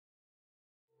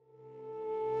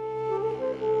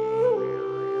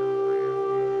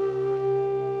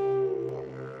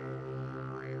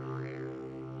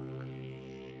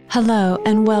Hello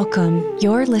and welcome.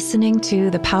 You're listening to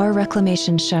The Power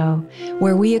Reclamation Show,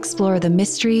 where we explore the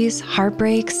mysteries,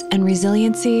 heartbreaks, and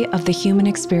resiliency of the human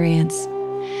experience.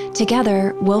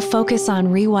 Together, we'll focus on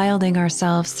rewilding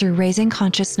ourselves through raising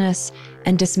consciousness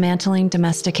and dismantling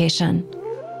domestication.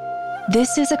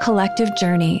 This is a collective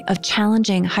journey of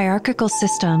challenging hierarchical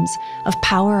systems of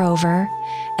power over,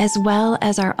 as well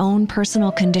as our own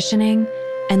personal conditioning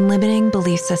and limiting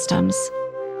belief systems.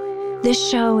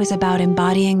 This show is about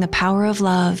embodying the power of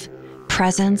love,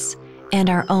 presence,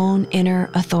 and our own inner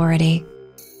authority.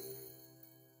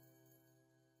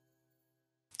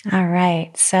 All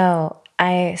right, so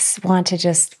I want to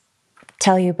just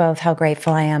tell you both how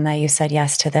grateful I am that you said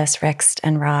yes to this, Rixt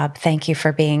and Rob. Thank you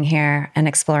for being here and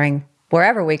exploring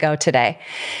wherever we go today.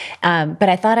 But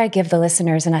I thought I'd give the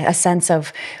listeners a sense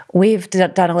of, we've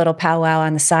done a little powwow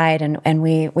on the side, and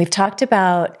we've talked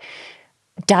about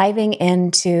diving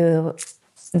into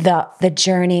the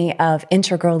journey of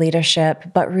integral leadership,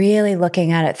 but really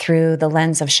looking at it through the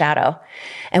lens of shadow.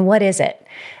 And what is it?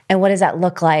 And what does that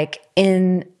look like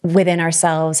within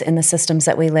ourselves, in the systems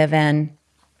that we live in?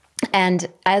 And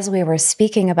as we were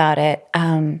speaking about it,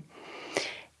 I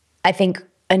think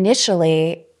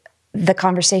initially the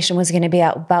conversation was going to be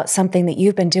about something that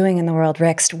you've been doing in the world,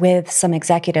 Rixt, with some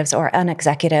executives or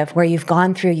unexecutive, where you've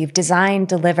gone through, you've designed,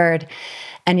 delivered,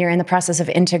 and you're in the process of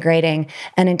integrating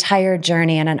an entire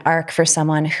journey and an arc for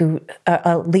someone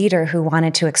a leader who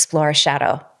wanted to explore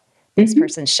shadow, this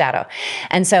person's shadow.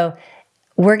 And so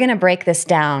we're going to break this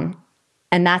down,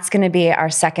 and that's going to be our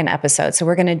second episode. So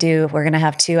we're going to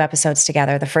have two episodes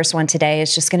together. The first one today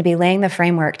is just going to be laying the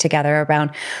framework together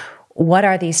around what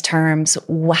are these terms?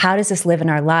 How does this live in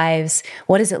our lives?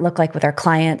 What does it look like with our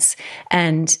clients?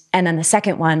 And then the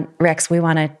second one, Rex, we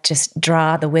want to just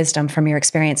draw the wisdom from your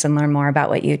experience and learn more about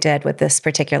what you did with this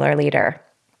particular leader.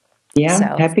 Yeah,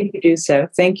 so happy to do so.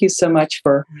 Thank you so much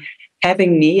for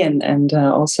having me and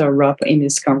also Rob in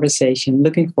this conversation.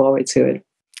 Looking forward to it.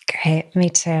 Great. Me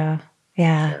too.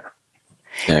 Yeah.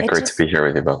 Yeah, great to be here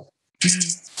with you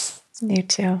both. You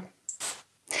too.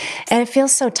 And it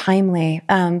feels so timely.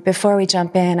 Before we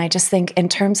jump in, I just think in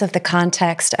terms of the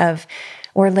context of,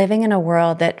 we're living in a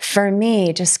world that for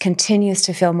me just continues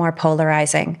to feel more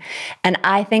polarizing. And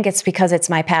I think it's because it's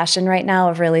my passion right now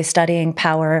of really studying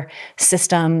power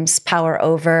systems, power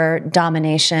over,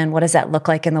 domination. What does that look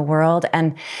like in the world?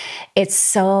 And it's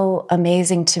so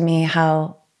amazing to me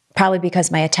how, probably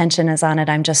because my attention is on it,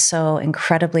 I'm just so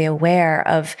incredibly aware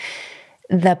of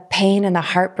the pain and the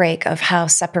heartbreak of how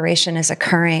separation is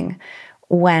occurring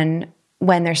when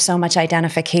there's so much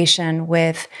identification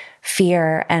with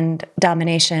fear and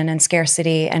domination and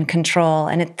scarcity and control.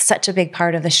 And it's such a big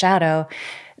part of the shadow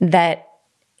that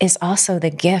is also the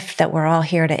gift that we're all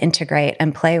here to integrate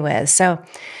and play with. So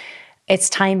it's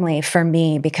timely for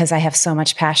me because I have so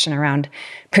much passion around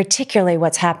particularly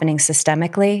what's happening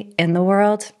systemically in the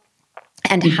world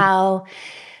and how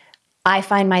I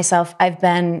find myself, I've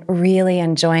been really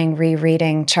enjoying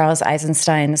rereading Charles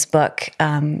Eisenstein's book,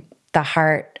 The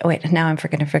Heart, now I'm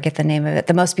going to forget the name of it,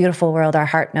 The Most Beautiful World Our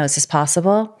Heart Knows Is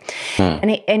Possible. And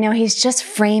he's just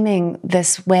framing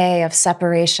this way of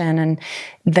separation and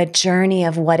the journey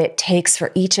of what it takes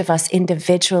for each of us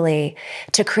individually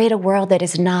to create a world that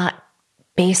is not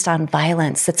based on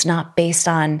violence, that's not based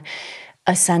on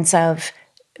a sense of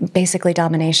basically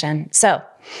domination. So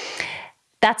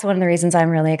that's one of the reasons I'm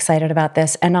really excited about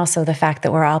this, and also the fact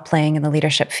that we're all playing in the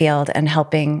leadership field and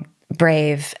helping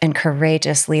brave and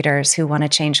courageous leaders who want to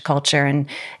change culture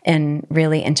and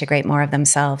really integrate more of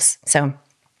themselves. So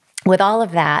with all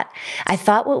of that, I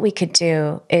thought what we could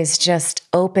do is just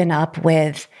open up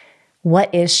with,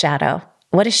 what is shadow?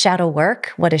 What is shadow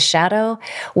work? What is shadow?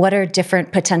 What are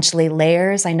different potentially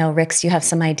layers? I know, Rix, you have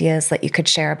some ideas that you could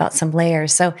share about some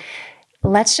layers. So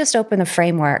let's just open the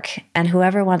framework, and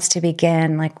whoever wants to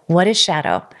begin, like, what is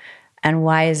shadow and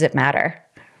why does it matter?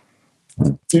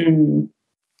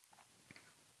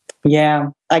 Yeah,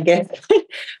 I guess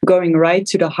going right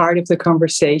to the heart of the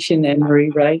conversation, Anne-Marie,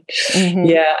 right? Mm-hmm.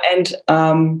 Yeah,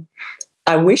 and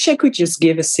I wish I could just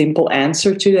give a simple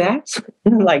answer to that.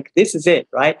 Like, this is it,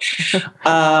 right?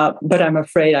 But I'm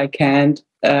afraid I can't,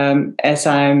 as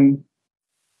I'm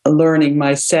learning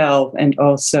myself and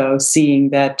also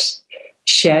seeing that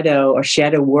shadow or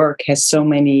shadow work has so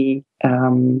many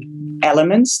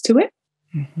elements to it.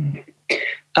 Mm-hmm.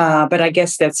 But I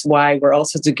guess that's why we're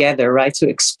also together, right, to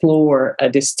explore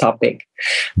this topic.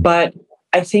 But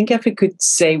I think if I could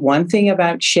say one thing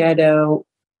about shadow,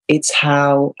 it's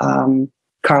how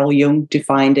Carl Jung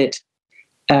defined it.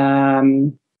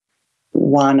 One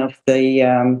of the,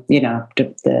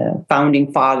 the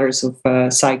founding fathers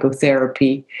of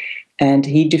psychotherapy. and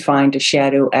he defined a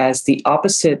shadow as the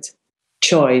opposite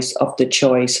choice of the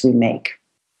choice we make,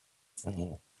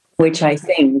 which I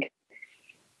think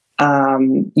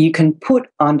you can put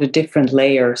on the different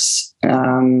layers.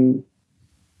 You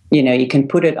can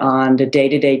put it on the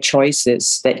day-to-day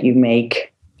choices that you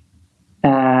make,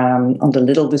 on the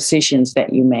little decisions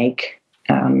that you make.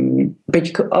 But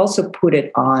you could also put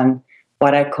it on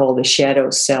what I call the shadow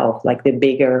self, like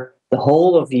the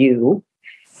whole of you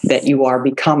that you are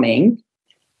becoming.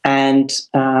 And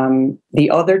the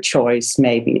other choice,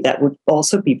 maybe, that would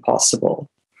also be possible.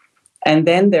 And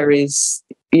then there is,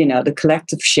 the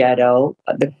collective shadow,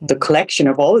 the collection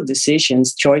of all the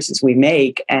decisions, choices we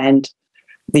make, and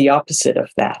the opposite of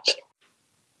that.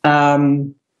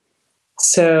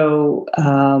 So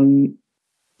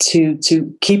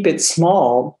to keep it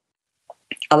small,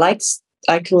 I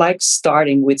like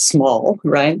starting with small,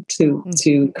 right?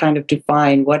 To kind of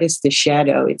define what is the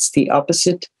shadow. It's the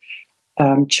opposite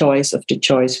choice of the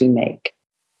choice we make,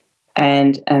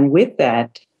 and with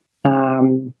that,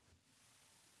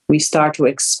 we start to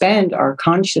expand our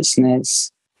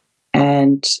consciousness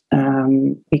and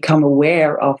become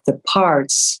aware of the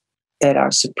parts that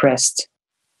are suppressed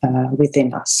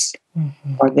within us,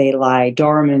 or they lie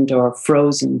dormant or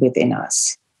frozen within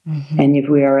us. And if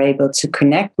we are able to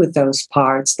connect with those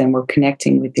parts, then we're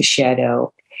connecting with the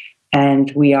shadow,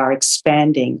 and we are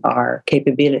expanding our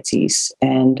capabilities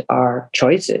and our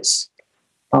choices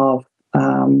of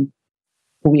who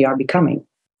we are becoming.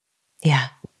 Yeah.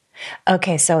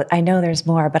 Okay, so I know there's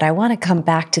more, but I want to come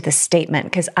back to the statement,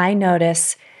 because I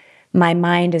notice my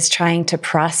mind is trying to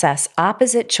process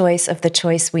opposite choice of the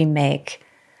choice we make.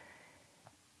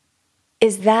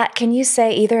 Can you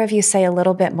say, either of you say a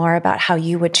little bit more about how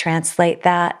you would translate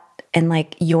that in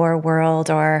like your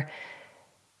world? Or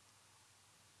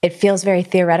it feels very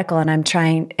theoretical, and I'm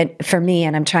trying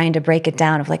to break it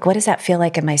down of like, what does that feel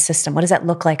like in my system? What does that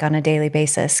look like on a daily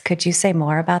basis? Could you say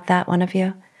more about that, one of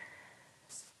you?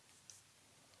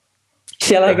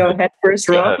 Shall I go ahead first,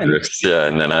 Rob? Yeah,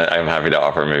 and then I'm happy to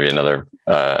offer maybe another,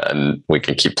 and we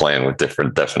can keep playing with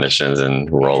different definitions and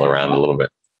roll around a little bit.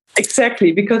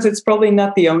 Exactly, because it's probably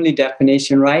not the only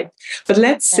definition, right? But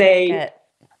let's say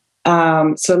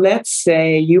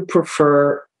you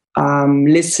prefer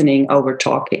listening over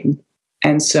talking,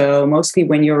 and so mostly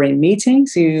when you're in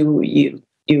meetings, you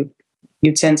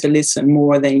tend to listen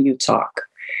more than you talk.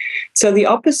 So the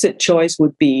opposite choice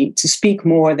would be to speak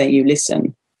more than you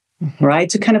listen, right?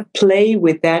 To kind of play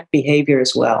with that behavior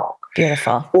as well.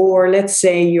 Beautiful. Or let's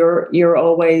say you're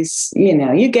always,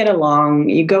 you get along,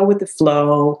 you go with the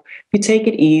flow, you take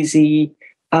it easy.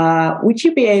 Would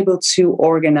you be able to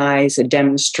organize a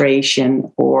demonstration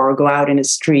or go out in the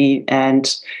street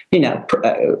and,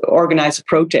 organize a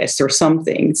protest or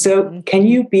something? So can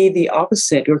you be the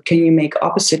opposite, or can you make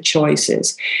opposite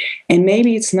choices? And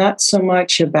maybe it's not so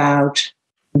much about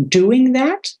doing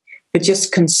that, but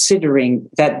just considering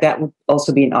that would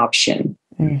also be an option.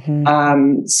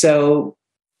 So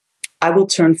I will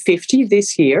turn 50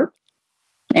 this year,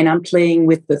 and I'm playing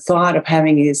with the thought of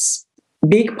having this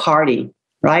big party,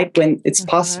 right? When it's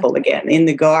possible again, in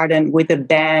the garden with a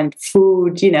band,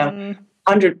 food,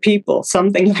 100 people,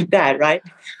 something like that, right?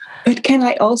 But can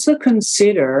I also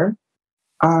consider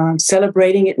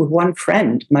celebrating it with one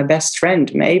friend, my best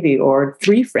friend, maybe, or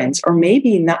 3 friends, or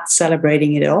maybe not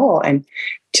celebrating it at all and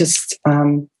just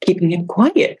keeping it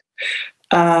quiet?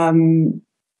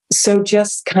 So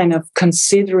just kind of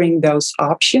considering those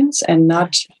options and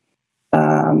not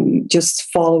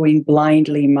just following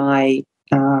blindly my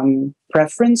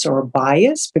preference or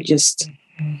bias, but just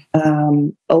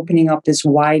opening up this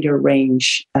wider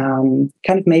range, kind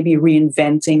of maybe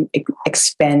reinventing,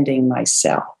 expanding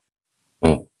myself.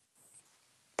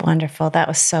 Wonderful. That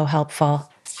was so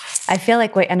helpful. I feel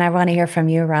like, and I want to hear from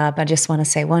you, Rob. I just want to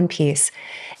say one piece.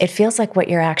 It feels like what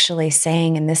you're actually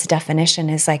saying in this definition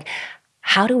is like,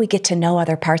 how do we get to know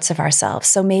other parts of ourselves?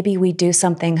 So maybe we do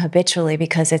something habitually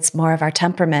because it's more of our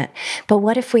temperament. But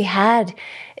what if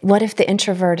the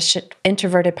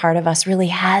introverted part of us really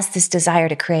has this desire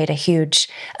to create a huge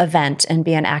event and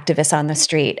be an activist on the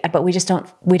street, but we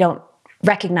don't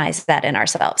recognize that in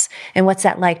ourselves? And what's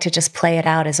that like to just play it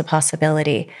out as a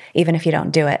possibility, even if you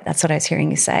don't do it? That's what I was hearing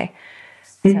you say.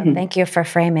 So thank you for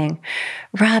framing.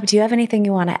 Rob, do you have anything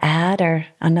you want to add, or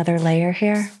another layer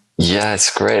here? Yeah,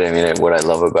 it's great. I mean, what I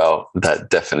love about that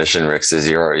definition, Rixt, is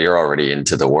you're already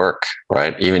into the work,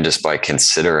 right? Even just by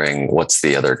considering what's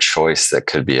the other choice that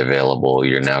could be available,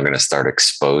 you're now going to start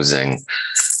exposing,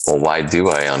 well, why do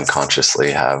I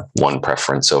unconsciously have one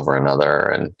preference over another?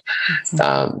 And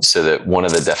so that one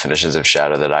of the definitions of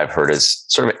shadow that I've heard is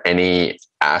sort of any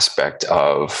aspect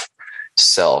of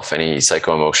self, any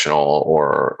psycho-emotional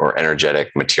or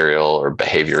energetic material or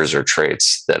behaviors or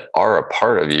traits that are a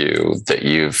part of you that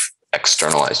you've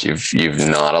externalized, you've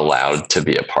not allowed to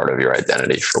be a part of your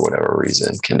identity for whatever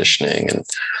reason, conditioning and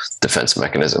defense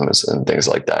mechanisms and things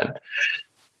like that.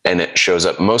 And it shows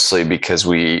up mostly because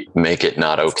we make it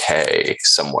not okay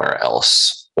somewhere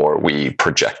else, or we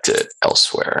project it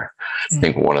elsewhere. I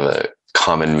think one of the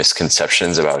common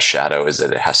misconceptions about shadow is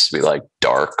that it has to be like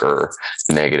dark or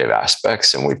negative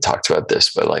aspects. And we've talked about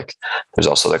this, but like there's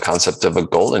also the concept of a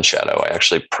golden shadow. I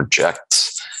actually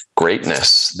project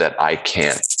greatness that I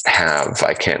can't have,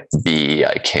 I can't be,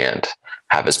 I can't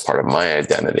have as part of my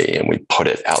identity, and we put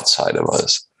it outside of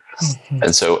us. Mm-hmm.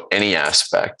 And so any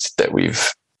aspect that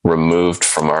we've removed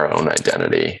from our own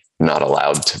identity, not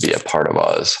allowed to be a part of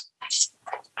us,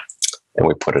 and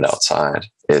we put it outside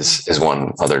is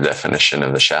one other definition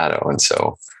of the shadow. And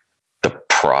so the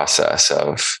process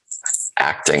of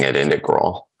acting at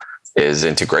integral is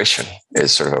integration,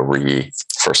 is sort of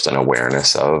first an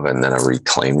awareness of, and then a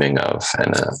reclaiming of,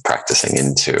 and a practicing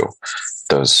into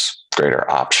those greater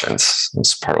options.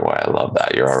 It's part of why I love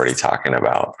that. You're already talking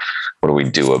about what do we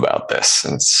do about this?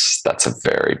 And that's a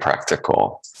very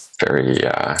practical,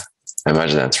 I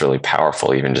imagine that's really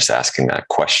powerful, even just asking that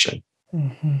question.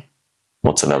 Mm-hmm.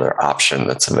 What's another option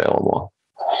that's available?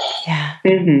 Yeah.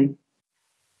 Mm-hmm.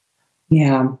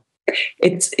 Yeah.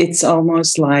 It's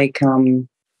almost like, and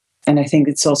I think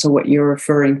it's also what you're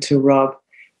referring to, Rob.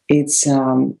 It's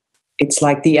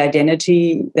like the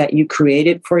identity that you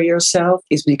created for yourself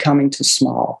is becoming too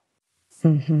small.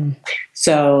 Mm-hmm.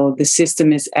 So the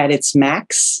system is at its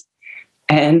max,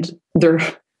 and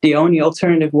the only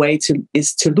alternative way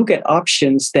is to look at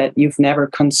options that you've never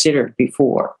considered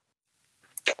before.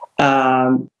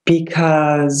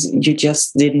 Because you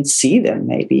just didn't see them,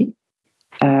 maybe.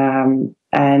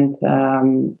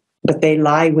 But they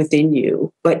lie within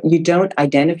you, but you don't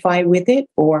identify with it,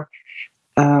 or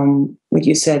what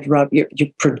you said, Rob, you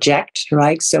project,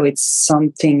 right? So it's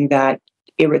something that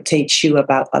irritates you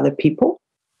about other people,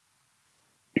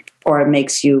 or it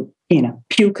makes you,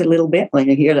 puke a little bit when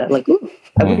you hear that, like, ooh,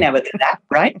 I would never do that,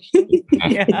 right?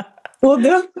 Yeah. Well,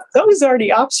 those are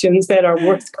the options that are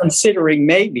worth considering,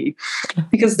 maybe,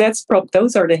 because those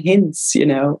are the hints,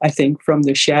 I think, from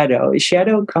the shadow. The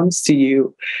shadow comes to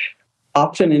you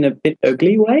often in a bit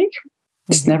ugly way.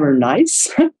 It's never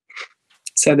nice.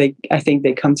 So I think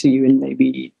they come to you in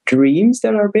maybe dreams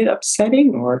that are a bit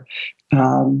upsetting, or,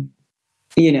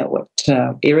 what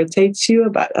irritates you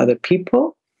about other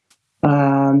people,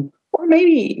 or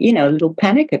maybe, a little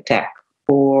panic attack,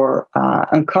 or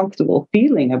uncomfortable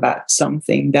feeling about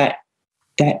something that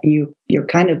you're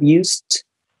kind of used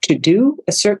to do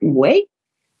a certain way,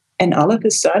 and all of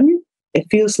a sudden it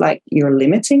feels like you're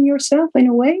limiting yourself in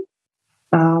a way.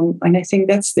 And I think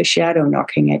that's the shadow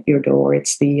knocking at your door.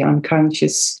 It's the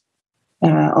unconscious,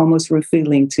 almost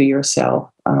revealing to yourself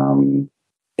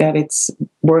that it's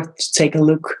worth to take a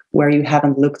look where you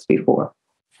haven't looked before.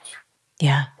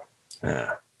 Yeah.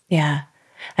 Yeah.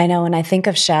 I know when I think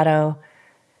of shadow,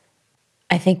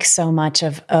 I think so much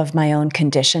of my own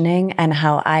conditioning and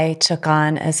how I took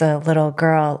on as a little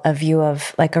girl a view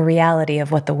of like a reality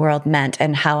of what the world meant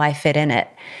and how I fit in it.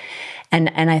 And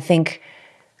I think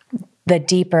the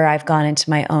deeper I've gone into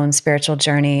my own spiritual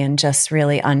journey and just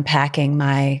really unpacking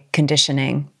my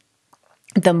conditioning,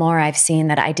 the more I've seen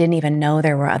that I didn't even know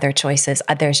there were other choices.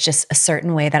 There's just a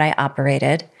certain way that I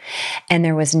operated, and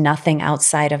there was nothing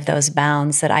outside of those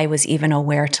bounds that I was even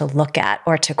aware to look at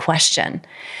or to question.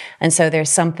 And so there's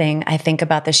something I think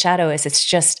about the shadow is it's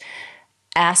just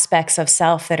aspects of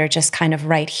self that are just kind of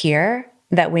right here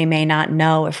that we may not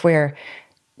know if we're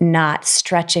not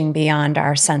stretching beyond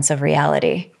our sense of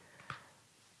reality.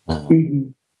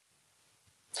 Mm-hmm.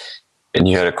 And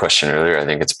you had a question earlier. I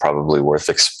think it's probably worth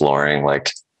exploring,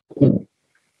 like,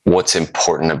 what's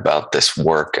important about this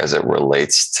work as it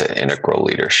relates to integral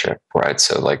leadership, right?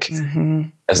 So, like,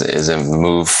 as a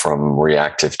move from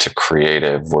reactive to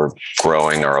creative, we're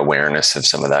growing our awareness of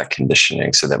some of that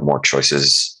conditioning so that more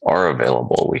choices are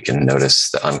available. We can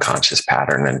notice the unconscious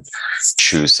pattern and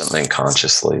choose something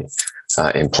consciously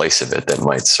in place of it that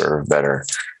might serve better.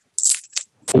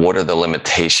 What are the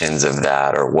limitations of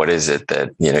that? Or what is it that,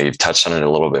 you've touched on it a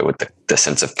little bit with the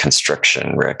sense of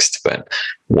constriction, Rixt, but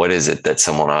what is it that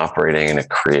someone operating in a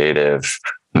creative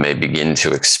may begin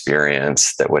to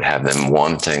experience that would have them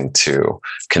wanting to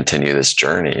continue this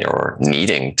journey or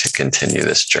needing to continue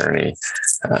this journey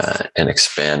and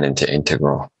expand into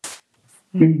integral?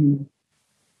 Mm-hmm.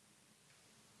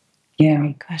 Yeah.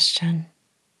 Great question.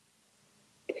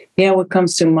 Yeah, what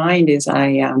comes to mind is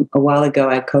a while ago,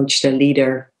 I coached a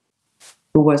leader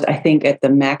who was, I think, at the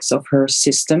max of her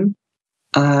system.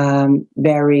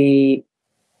 Very,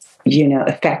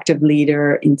 effective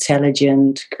leader,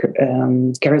 intelligent,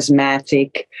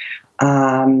 charismatic,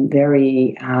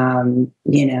 very,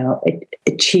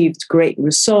 achieved great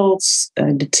results.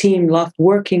 The team loved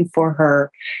working for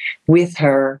her, with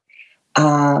her.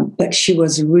 But she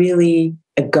was really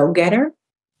a go-getter,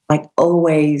 like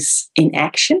always in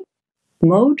action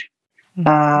mode,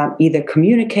 either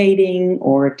communicating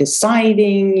or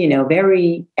deciding,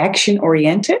 very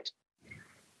action-oriented.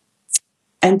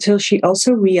 Until she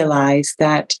also realized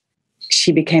that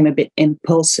she became a bit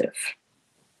impulsive.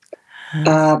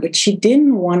 But she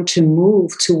didn't want to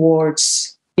move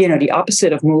towards, the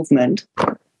opposite of movement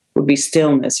would be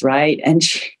stillness, right? And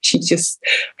she just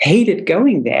hated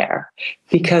going there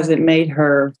because it made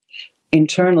her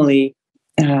internally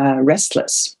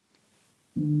restless.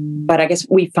 But I guess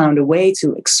we found a way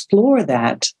to explore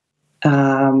that,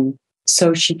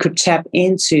 so she could tap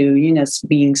into,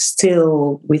 being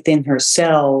still within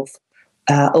herself,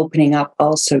 opening up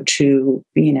also to,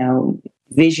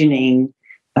 visioning,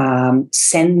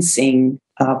 sensing,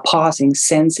 pausing,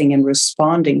 sensing, and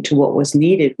responding to what was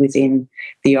needed within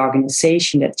the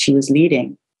organization that she was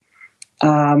leading.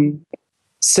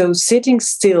 So sitting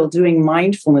still, doing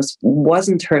mindfulness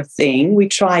wasn't her thing. We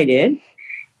tried it.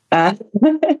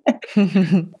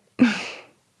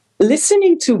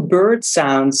 Listening to bird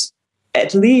sounds,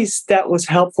 at least that was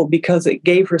helpful because it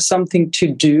gave her something to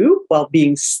do while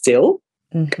being still.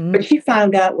 Mm-hmm. But she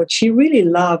found out what she really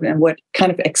loved and what kind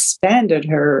of expanded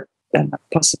her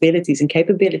possibilities and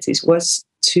capabilities was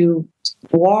to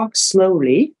walk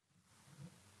slowly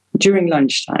during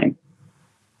lunchtime.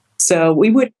 So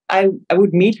I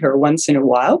would meet her once in a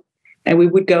while, and we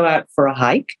would go out for a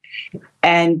hike.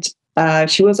 And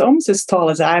she was almost as tall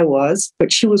as I was,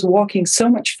 but she was walking so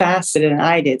much faster than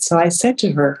I did. So I said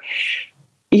to her,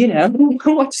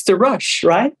 what's the rush,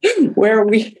 right? Where are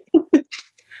we?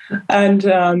 And,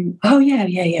 oh,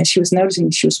 yeah. She was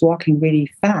noticing she was walking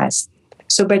really fast.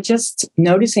 So by just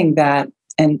noticing that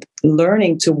and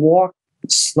learning to walk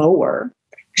slower,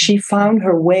 she found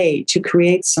her way to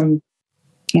create some,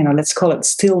 let's call it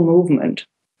still movement,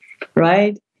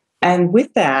 right? And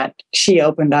with that, she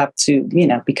opened up to,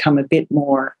 become a bit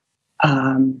more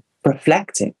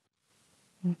reflective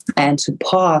and to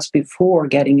pause before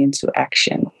getting into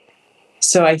action.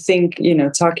 So I think,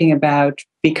 talking about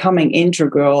becoming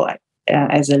integral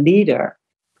as a leader,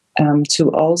 to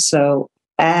also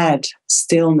add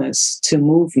stillness to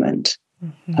movement,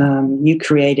 you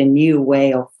create a new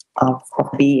way of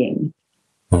being.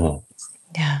 Mm-hmm.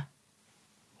 Yeah.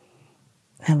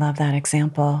 I love that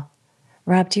example.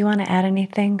 Rob, do you want to add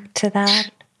anything to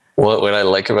that? Well, what I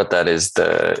like about that is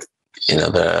the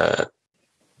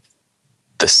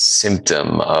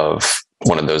symptom of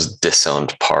one of those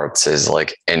disowned parts is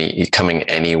like coming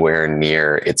anywhere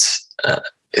near its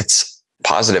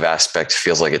positive aspect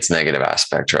feels like its negative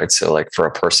aspect, right? So like for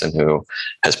a person who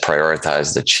has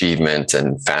prioritized achievement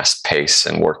and fast pace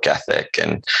and work ethic,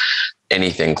 and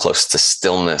anything close to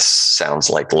stillness sounds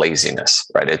like laziness,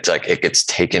 right? It's like it gets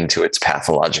taken to its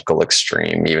pathological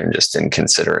extreme, even just in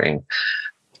considering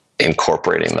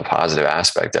incorporating the positive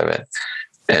aspect of it.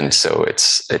 And so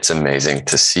it's amazing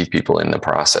to see people in the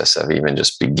process of even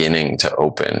just beginning to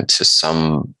open to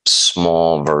some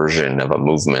small version of a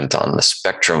movement on the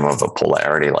spectrum of a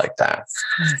polarity like that.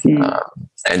 Mm-hmm.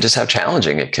 And just how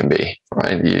challenging it can be,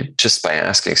 right? You just by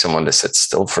asking someone to sit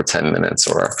still for 10 minutes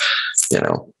or,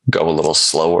 go a little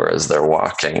slower as they're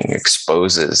walking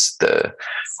exposes the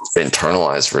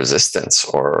internalized resistance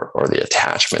or the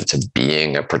attachment to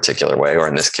being a particular way, or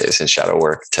in this case, in shadow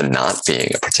work, to not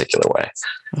being a particular way.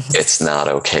 Mm-hmm. It's not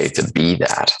okay to be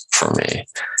that for me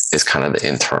is kind of the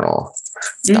internal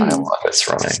dialogue that's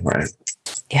running, right?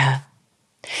 Yeah.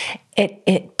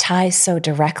 It ties so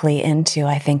directly into,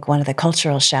 I think, one of the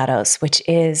cultural shadows, which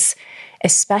is,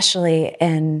 especially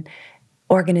in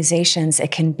organizations,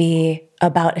 it can be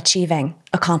about achieving,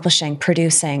 accomplishing,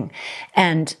 producing.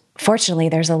 And fortunately,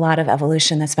 there's a lot of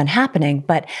evolution that's been happening.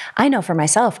 But I know for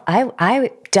myself,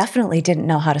 I definitely didn't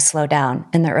know how to slow down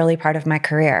in the early part of my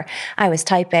career. I was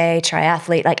type A,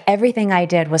 triathlete, like everything I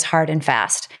did was hard and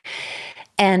fast.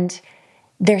 And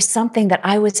there's something that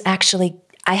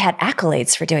I had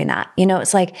accolades for doing that.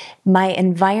 It's like my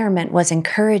environment was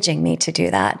encouraging me to do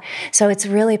that. So it's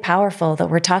really powerful that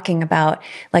we're talking about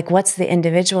like what's the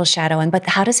individual shadow but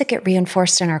how does it get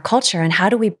reinforced in our culture, and how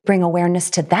do we bring awareness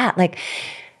to that? Like,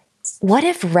 what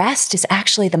if rest is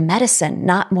actually the medicine,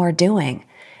 not more doing?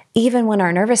 Even when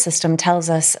our nervous system tells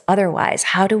us otherwise,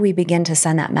 how do we begin to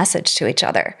send that message to each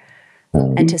other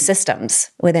and to systems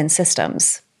within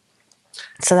systems?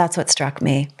 So that's what struck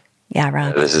me. Yeah,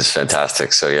 Rob. This is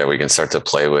fantastic. So yeah, we can start to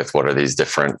play with what are these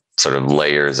different sort of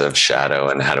layers of shadow,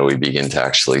 and how do we begin to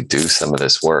actually do some of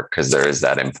this work? Because there is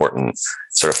that important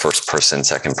sort of first person,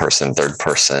 second person, third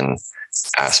person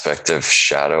aspect of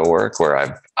shadow work where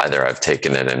I've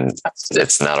taken it and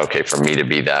it's not okay for me to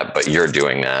be that, but you're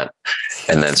doing that.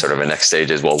 And then sort of a next stage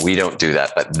is, well, we don't do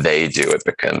that, but they do. It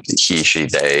becomes he, she,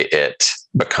 they, it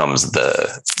becomes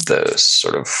the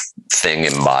sort of thing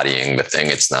embodying the thing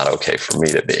it's not okay for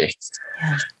me to be.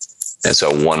 Yeah. And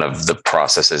so one of the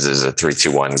processes is a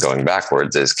 3-2-1 going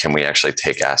backwards is, can we actually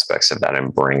take aspects of that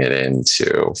and bring it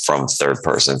into from third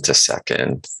person to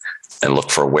second, and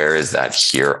look for where is that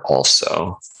here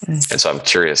also. And so I'm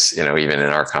curious, even in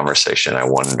our conversation, I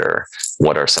wonder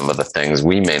what are some of the things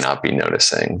we may not be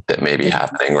noticing that may be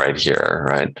happening right here,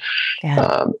 right?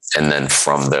 Yeah. And then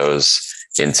from those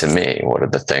into me, what are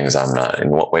the things I'm not, in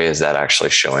what way is that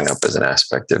actually showing up as an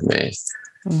aspect of me?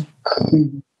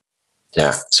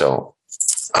 Yeah. So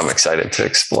I'm excited to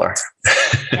explore.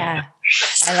 Yeah.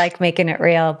 I like making it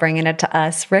real, bringing it to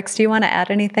us. Rixt, do you want to add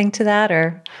anything to that,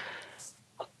 or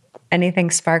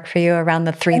anything spark for you around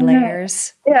the 3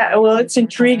 layers? Yeah, well, it's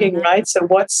intriguing, right? So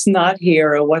what's not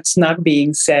here or what's not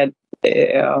being said,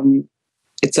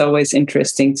 it's always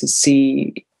interesting to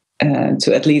see,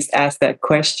 to at least ask that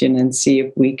question and see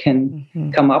if we can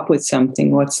come up with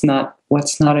something. What's not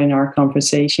in our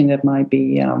conversation that might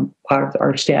be part of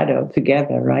our shadow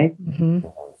together, right?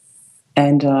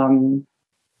 And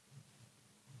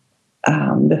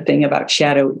the thing about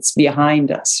shadow, it's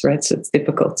behind us, right? So it's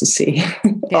difficult to see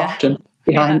often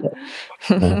behind it.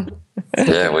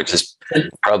 Yeah, which is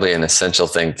probably an essential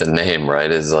thing to name, right?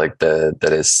 Is like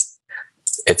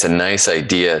it's a nice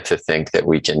idea to think that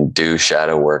we can do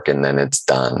shadow work and then it's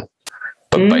done.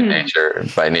 But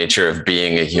by nature of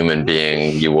being a human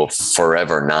being, you will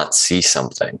forever not see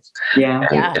something.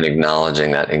 And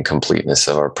acknowledging that incompleteness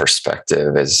of our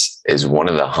perspective is one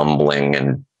of the humbling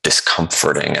and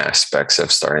discomforting aspects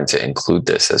of starting to include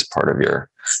this as part of your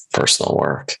personal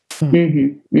work.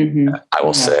 I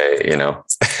will say,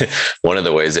 one of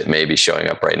the ways it may be showing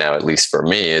up right now, at least for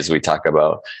me, is we talk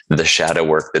about the shadow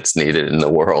work that's needed in the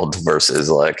world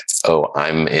versus like, oh,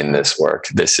 I'm in this work.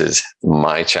 This is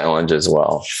my challenge as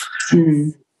well.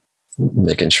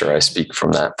 Making sure I speak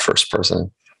from that first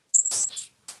person.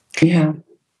 Yeah.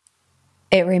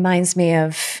 It reminds me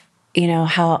of,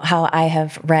 how I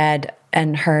have read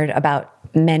and heard about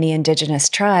many indigenous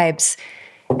tribes.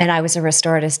 And I was a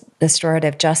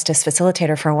restorative justice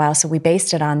facilitator for a while, so we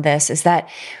based it on this, is that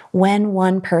when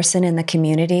one person in the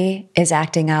community is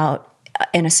acting out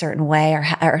in a certain way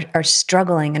or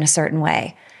struggling in a certain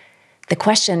way, the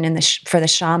question for the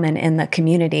shaman in the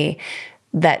community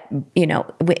that,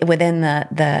 within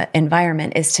the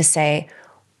environment is to say,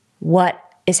 what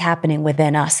is happening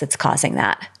within us that's causing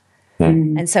that?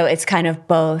 And so it's kind of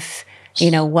both,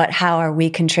 how are we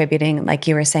contributing? Like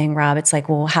you were saying, Rob, it's like,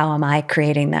 well, how am I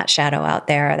creating that shadow out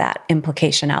there, that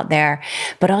implication out there?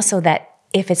 But also that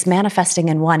if it's manifesting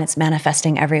in one, it's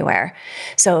manifesting everywhere.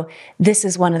 So this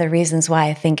is one of the reasons why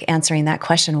I think answering that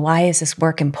question, why is this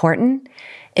work important,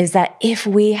 is that if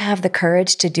we have the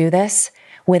courage to do this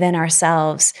within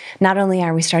ourselves, not only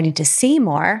are we starting to see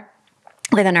more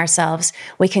within ourselves,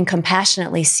 we can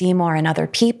compassionately see more in other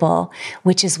people,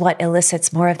 which is what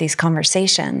elicits more of these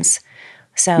conversations.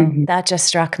 So that just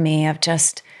struck me of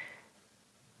just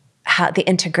how the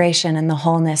integration and the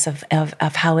wholeness of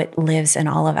how it lives in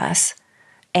all of us,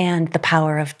 and the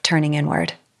power of turning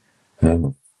inward. Yeah.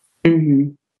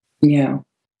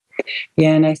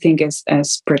 And I think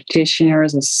as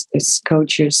practitioners, as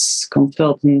coaches,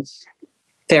 consultants,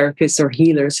 therapists, or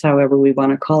healers, however we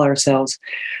want to call ourselves,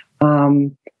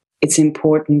 it's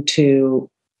important to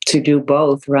do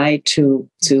both, right? To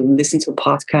listen to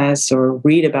podcasts or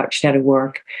read about shadow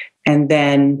work, and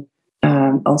then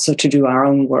also to do our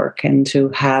own work and to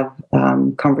have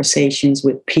conversations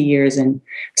with peers and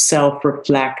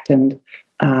self-reflect, and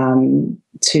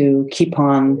to keep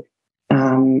on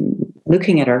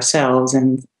looking at ourselves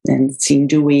and seeing,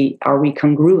 are we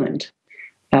congruent?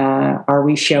 Are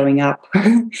we showing up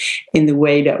in the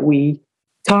way that we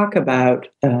talk about,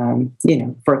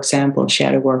 for example,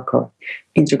 shadow work or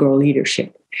integral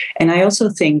leadership? And I also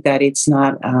think that it's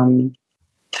not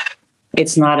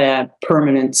a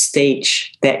permanent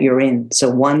stage that you're in. So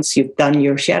once you've done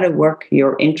your shadow work,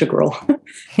 you're integral,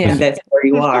 and that's where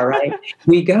you are, right?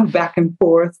 We go back and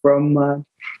forth from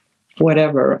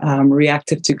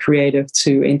reactive to creative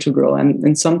to integral.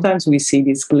 And sometimes we see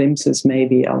these glimpses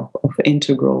maybe of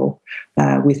integral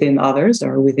within others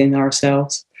or within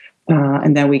ourselves.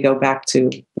 And then we go back to,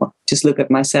 just look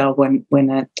at myself when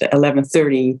at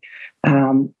 11:30,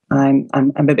 I'm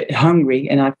a bit hungry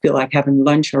and I feel like having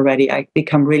lunch already, I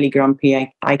become really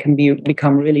grumpy. I can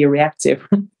become really reactive.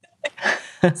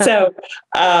 So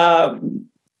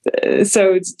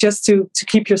it's just to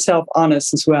keep yourself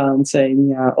honest as well and saying,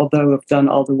 yeah, although I've done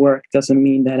all the work, doesn't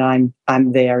mean that I'm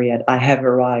there yet. I have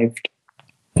arrived.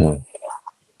 Mm.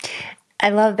 I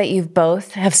love that you've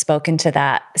both have spoken to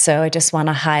that. So I just want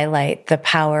to highlight the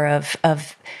power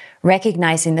of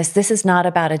recognizing this. This is not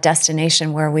about a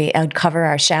destination where we uncover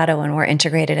our shadow and we're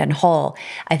integrated and whole.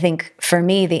 I think for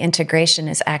me, the integration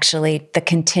is actually the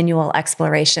continual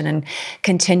exploration and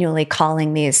continually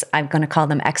calling these, I'm going to call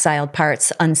them exiled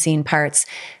parts, unseen parts,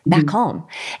 back home.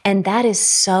 And that is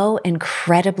so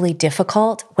incredibly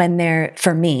difficult when they're,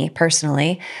 for me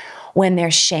personally, when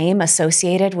there's shame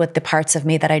associated with the parts of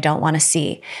me that I don't want to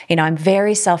see. You know, I'm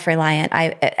very self-reliant.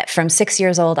 From 6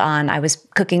 years old on, I was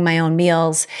cooking my own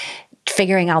meals,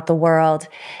 figuring out the world.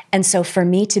 And so for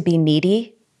me to be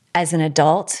needy as an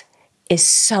adult is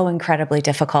so incredibly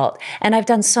difficult. And I've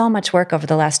done so much work over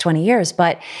the last 20 years,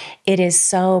 but it is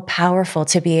so powerful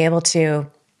to be able to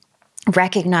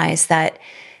recognize that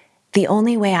the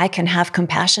only way I can have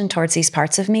compassion towards these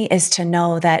parts of me is to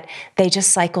know that they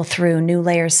just cycle through, new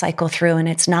layers cycle through, and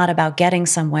it's not about getting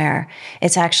somewhere.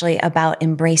 It's actually about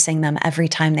embracing them every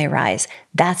time they rise.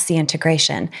 That's the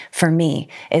integration for me,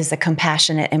 is the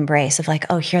compassionate embrace of like,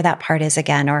 oh, here that part is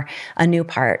again, or a new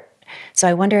part. So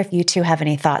I wonder if you two have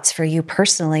any thoughts for you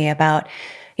personally about,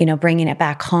 you know, bringing it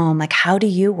back home. Like, how do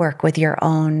you work with your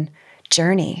own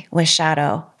journey with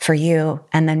shadow for you?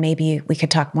 And then maybe we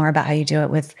could talk more about how you do it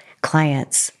with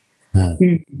clients. I'll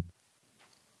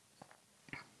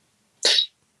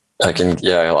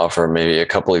offer maybe a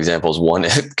couple examples. One,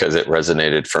 because it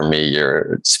resonated for me,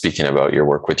 you're speaking about your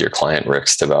work with your client,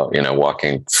 Rixt, about, you know,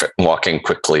 walking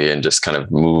quickly and just kind of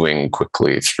moving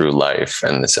quickly through life,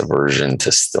 and this aversion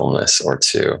to stillness or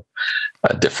to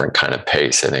a different kind of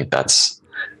pace. I think that's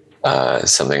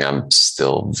something I'm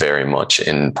still very much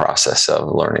in process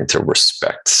of learning to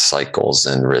respect cycles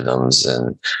and rhythms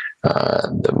and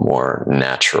the more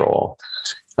natural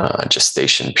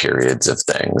gestation periods of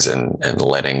things, and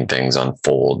letting things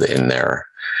unfold in their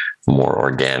more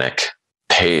organic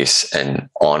pace and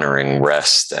honoring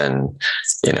rest. And,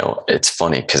 you know, it's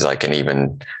funny because I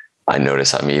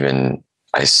notice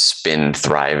I spin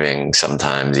thriving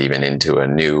sometimes even into a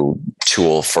new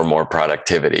tool for more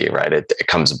productivity, right? It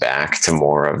comes back to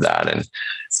more of that. And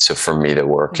so for me, the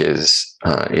work is,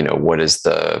 you know, what is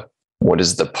the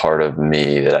part of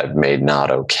me that I've made not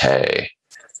okay,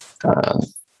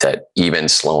 that even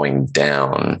slowing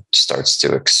down starts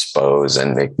to expose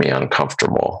and make me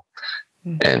uncomfortable.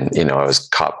 And, you know, I was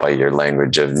caught by your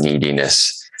language of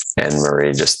neediness, and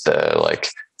Marie, just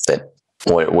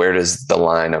where does the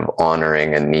line of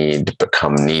honoring a need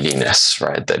become neediness,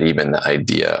 right? That even the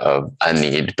idea of a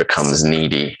need becomes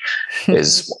needy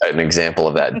is an example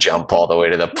of that jump all the way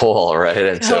to the pool, right?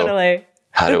 And Totally. So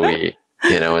how do we,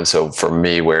 you know, and so for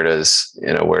me, where does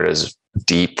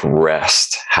deep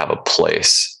rest have a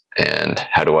place? And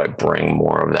how do I bring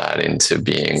more of that into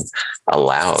being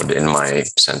allowed in my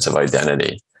sense of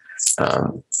identity?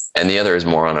 And the other is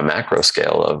more on a macro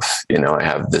scale of, you know, I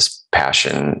have this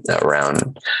passion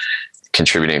around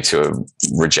contributing to a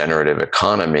regenerative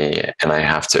economy, and I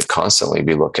have to constantly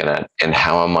be looking at, and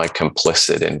how am I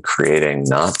complicit in creating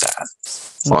not that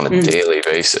on a daily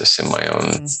basis in my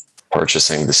own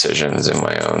purchasing decisions, in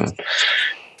my own.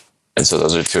 And so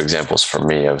those are two examples for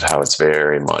me of how it's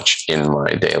very much in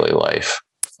my daily life.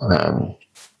 And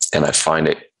I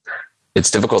find it's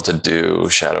difficult to do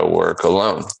shadow work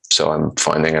alone. So I'm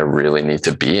finding I really need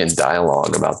to be in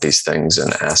dialogue about these things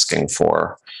and asking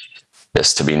for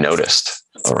this to be noticed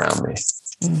around me.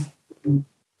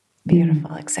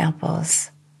 Beautiful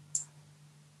examples.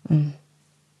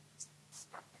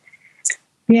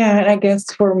 Yeah, and I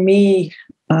guess for me,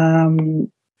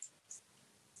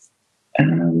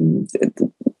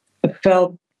 it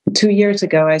felt 2 years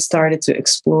ago, I started to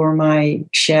explore my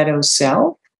shadow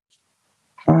self.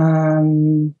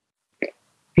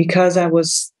 Because I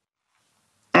was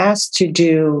asked to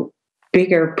do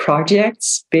bigger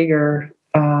projects,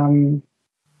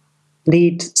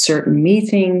 lead certain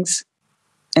meetings.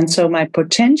 And so my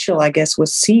potential, I guess,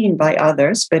 was seen by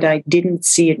others, but I didn't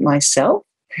see it myself.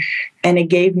 And it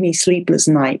gave me sleepless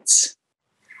nights.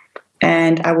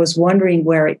 And I was wondering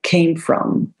where it came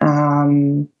from.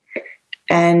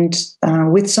 And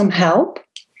with some help,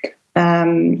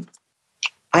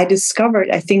 I discovered,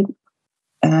 I think,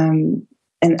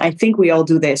 and I think we all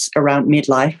do this around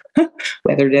midlife,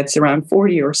 whether that's around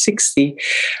 40 or 60,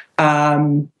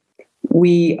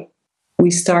 we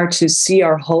start to see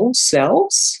our whole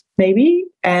selves, maybe,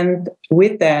 And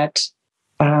with that,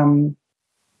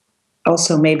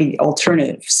 also maybe the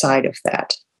alternative side of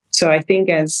that. So I think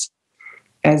as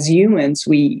humans,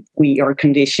 we are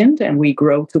conditioned and we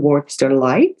grow towards the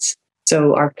light.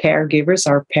 So our caregivers,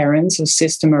 our parents, the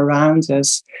system around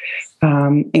us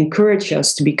encourage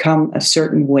us to become a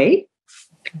certain way.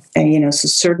 And, so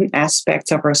certain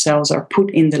aspects of ourselves are put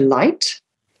in the light.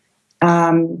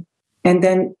 And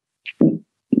then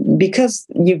because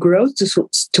you grow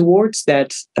towards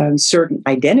that certain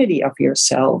identity of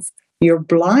yourself, you're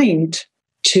blind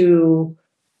to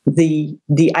the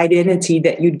identity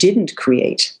that you didn't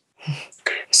create.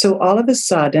 So all of a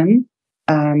sudden,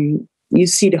 you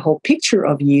see the whole picture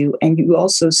of you, and you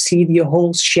also see the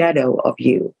whole shadow of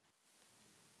you,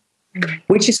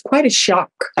 which is quite a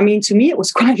shock. I mean, to me, it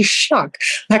was quite a shock.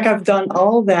 Like, I've done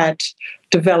all that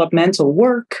developmental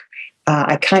work.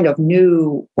 I kind of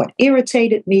knew what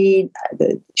irritated me,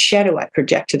 the shadow I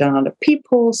projected on other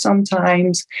people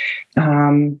sometimes.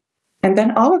 And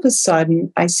then all of a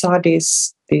sudden, I saw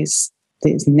this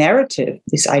narrative,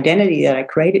 this identity that I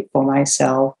created for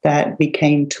myself that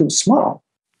became too small.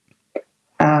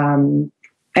 And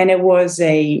it was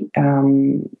I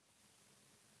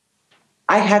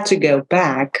had to go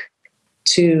back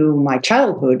to my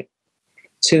childhood,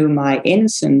 to my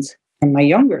innocence and my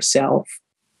younger self,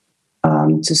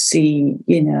 to see,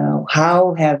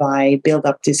 how have I built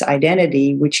up this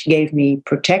identity which gave me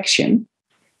protection,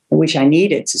 which I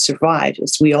needed to survive,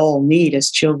 as we all need as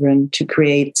children to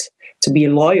be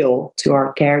loyal to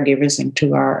our caregivers and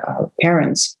to our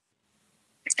parents,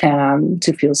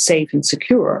 to feel safe and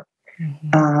secure.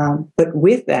 Mm-hmm. But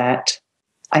with that,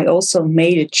 I also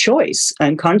made a choice,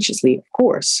 unconsciously, of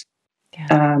course,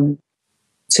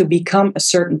 to become a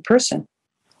certain person.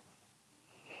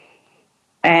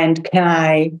 And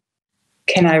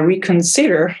can I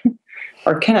reconsider,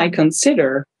 or can I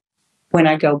consider when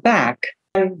I go back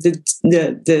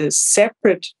the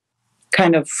separate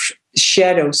kind of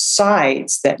shadow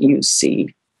sides that you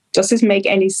see? Does this make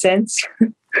any sense?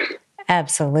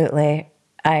 Absolutely.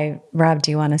 Rob,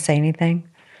 do you want to say anything?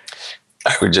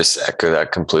 I would just echo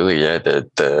that completely. Yeah,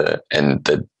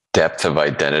 the depth of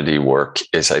identity work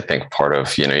is, I think, part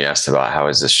of, you asked about how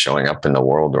is this showing up in the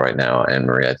world right now,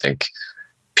 Anne-Marie. I think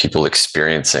people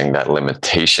experiencing that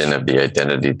limitation of the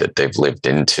identity that they've lived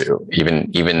into,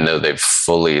 even though they've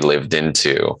fully lived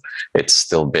into, it's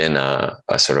still been a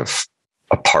sort of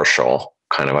a partial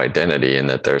kind of identity, in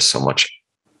that there's so much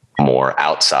more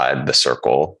outside the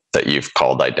circle that you've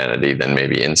called identity than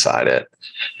maybe inside it.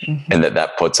 Mm-hmm. And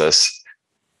that puts us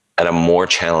at a more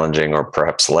challenging, or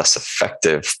perhaps less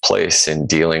effective place in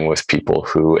dealing with people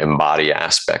who embody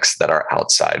aspects that are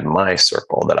outside my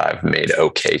circle that I've made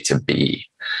okay to be.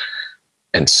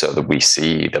 And so that we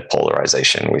see the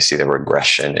polarization, we see the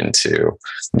regression into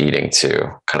needing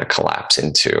to kind of collapse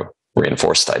into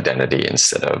reinforced identity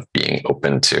instead of being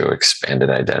open to expanded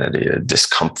identity, the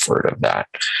discomfort of that.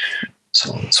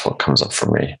 So that's what comes up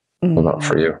for me. Mm-hmm. What about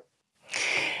for you?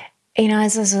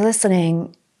 As I was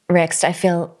listening, Rixt, I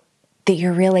feel that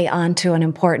you're really onto an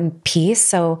important piece.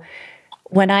 So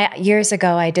years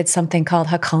ago, I did something called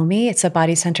Hakomi. It's a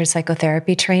body-centered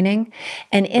psychotherapy training.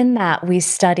 And in that, we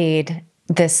studied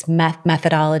this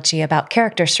methodology about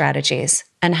character strategies,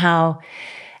 and how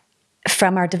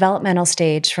from our developmental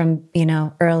stage, from,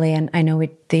 early, and I know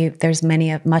there's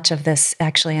much of this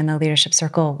actually in the leadership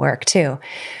circle work too,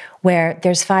 where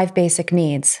there's 5 basic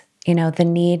needs. The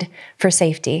need for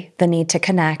safety, the need to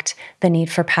connect, the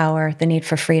need for power, the need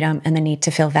for freedom, and the need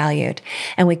to feel valued.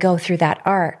 And we go through that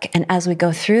arc. And as we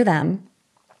go through them,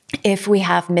 if we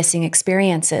have missing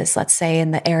experiences, let's say in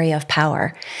the area of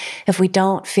power, if we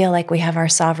don't feel like we have our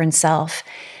sovereign self,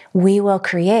 we will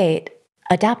create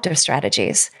adaptive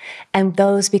strategies. And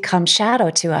those become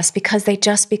shadow to us because they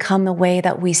just become the way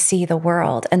that we see the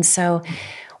world. And so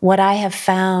what I have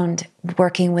found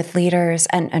working with leaders,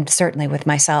 and certainly with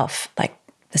myself, like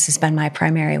this has been my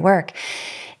primary work,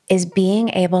 is being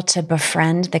able to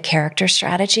befriend the character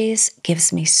strategies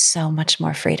gives me so much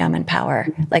more freedom and power.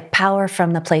 Like power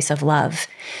from the place of love,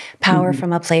 power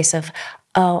from a place of,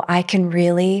 I can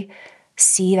really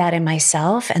see that in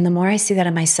myself. And the more I see that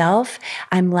in myself,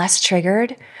 I'm less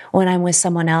triggered when I'm with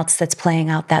someone else that's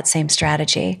playing out that same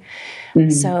strategy.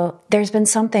 Mm-hmm. So there's been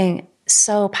something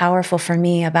so powerful for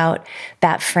me about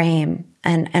that frame,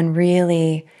 and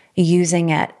really using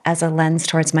it as a lens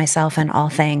towards myself and all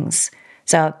things.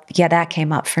 So yeah, that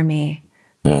came up for me.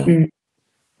 Mm.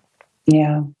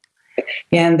 Yeah.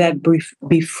 And that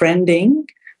befriending,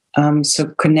 so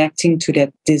connecting to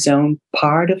that disowned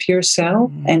part of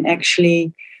yourself, and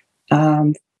actually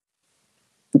finding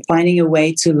a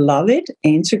way to love it,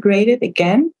 integrate it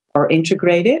again, or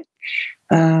integrate it,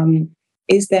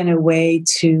 is then a way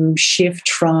to shift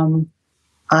from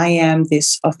I am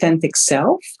this authentic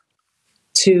self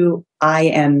to I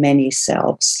am many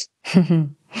selves.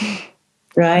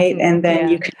 Right? And then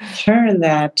you can turn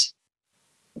that,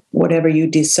 whatever you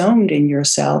disowned in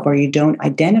yourself or you don't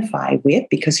identify with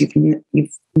because you've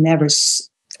never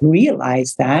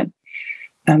realized that,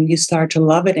 you start to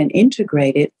love it and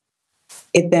integrate it.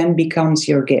 It then becomes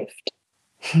your gift.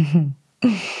 It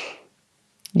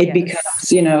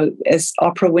becomes, as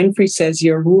Oprah Winfrey says,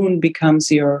 your wound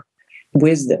becomes your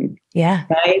wisdom. Yeah.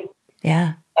 Right?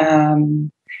 Yeah.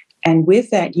 And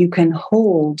with that, you can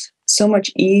hold so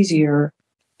much easier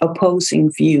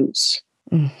opposing views.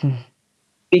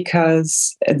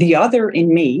 Because the other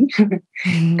in me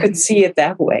could see it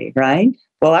that way, right?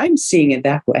 Well, I'm seeing it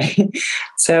that way.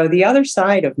 So the other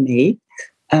side of me,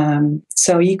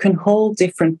 so you can hold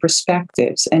different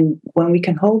perspectives. And when we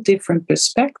can hold different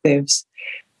perspectives,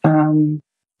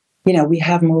 we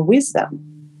have more wisdom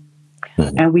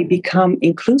and we become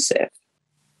inclusive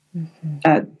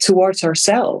towards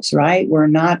ourselves, right? We're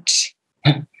not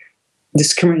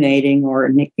discriminating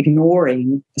or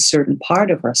ignoring a certain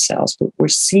part of ourselves, but we're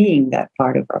seeing that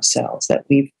part of ourselves that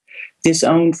we've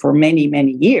disowned for many,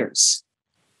 many years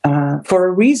for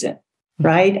a reason,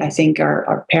 right? I think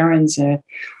our parents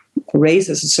raise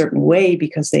us a certain way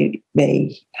because they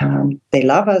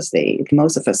love us.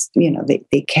 Most of us,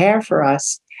 they care for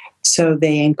us, so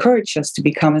they encourage us to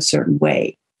become a certain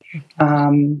way.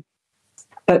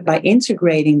 But by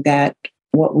integrating that,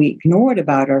 what we ignored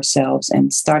about ourselves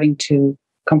and starting to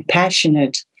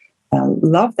compassionate,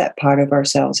 love that part of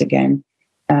ourselves again,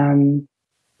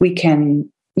 we can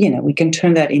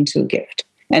turn that into a gift.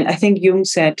 And I think Jung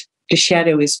said the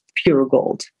shadow is pure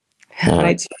gold,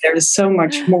 right? So there is so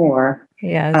much more.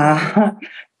 Yes.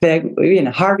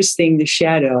 That harvesting the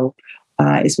shadow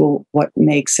is what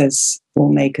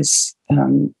will make us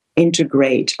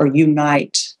integrate or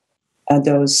unite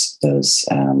those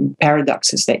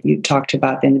paradoxes that you talked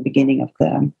about in the beginning of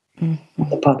the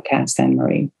podcast,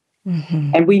 Anne-Marie.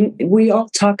 And we all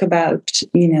talk about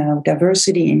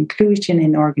diversity, inclusion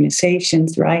in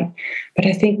organizations, right? But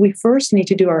I think we first need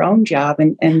to do our own job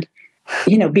and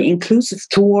be inclusive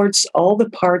towards all the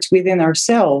parts within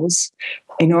ourselves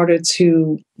in order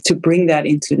to bring that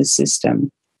into the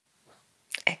system.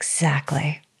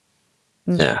 Exactly.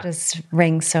 Yeah. That just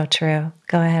rings so true.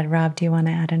 Go ahead, Rob. Do you want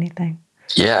to add anything?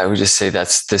 Yeah, I would just say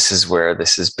this is where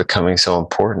this is becoming so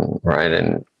important, right?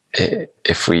 And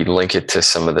if we link it to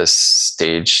some of this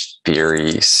stage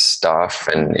theory stuff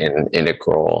and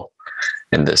integral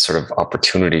and this sort of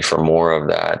opportunity for more of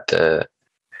that,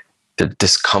 the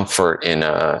discomfort in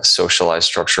a socialized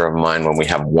structure of mind when we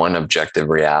have one objective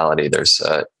reality, there's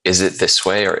is it this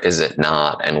way or is it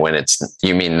not? And when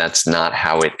you mean that's not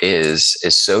how it is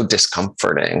so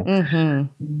discomforting.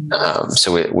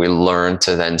 So we learn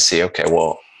to then see, okay,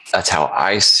 well, that's how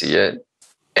I see it.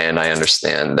 And I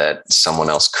understand that someone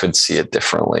else could see it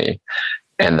differently.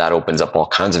 And that opens up all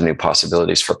kinds of new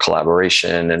possibilities for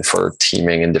collaboration and for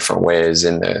teaming in different ways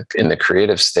in the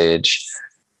creative stage.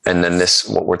 And then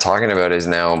what we're talking about is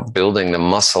now building the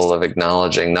muscle of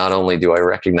acknowledging, not only do I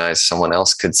recognize someone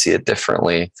else could see it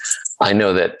differently, I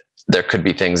know that there could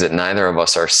be things that neither of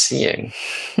us are seeing.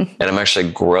 And I'm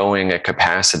actually growing a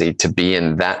capacity to be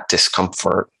in that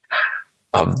discomfort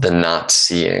of the not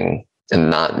seeing and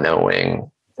not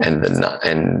knowing. And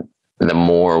the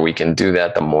more we can do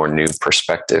that, the more new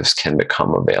perspectives can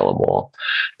become available,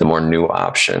 the more new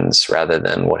options rather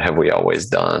than what have we always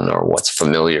done or what's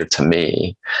familiar to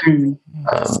me. And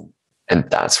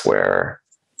that's where,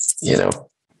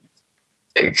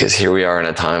 because here we are in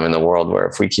a time in the world where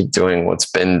if we keep doing what's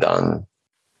been done,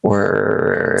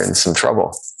 we're in some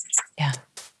trouble. Yeah.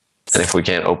 And if we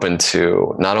can't open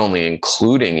to not only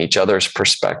including each other's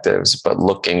perspectives, but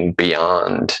looking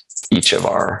beyond each of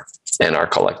our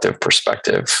collective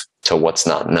perspective to what's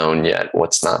not known yet,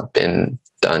 what's not been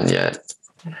done yet.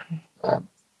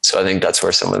 So I think that's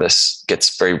where some of this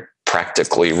gets very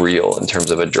practically real in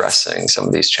terms of addressing some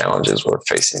of these challenges we're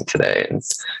facing today, and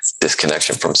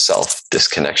disconnection from self,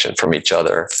 disconnection from each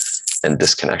other, and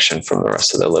disconnection from the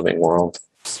rest of the living world.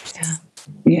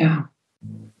 Yeah.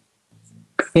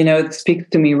 It speaks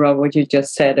to me, Rob, what you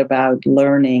just said about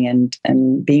learning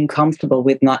and being comfortable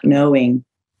with not knowing.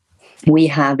 We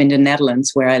have in the Netherlands,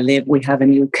 where I live, we have a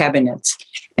new cabinet,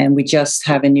 and we just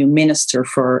have a new minister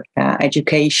for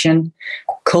education,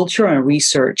 culture, and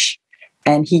research.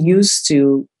 And he used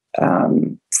to,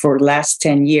 for the last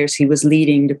 10 years, he was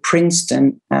leading the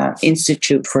Princeton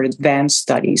Institute for Advanced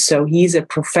Studies. So he's a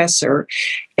professor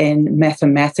in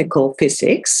mathematical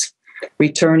physics.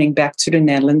 returning back to the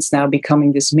Netherlands, now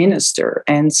becoming this minister.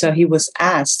 And so he was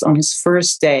asked on his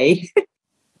first day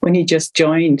when he just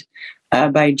joined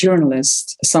by a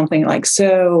journalist, something like,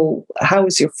 so how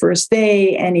was your first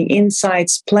day? Any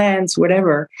insights, plans,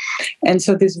 whatever? And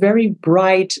so this very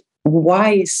bright,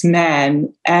 wise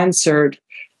man answered,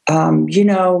 you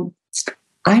know,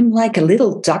 I'm like a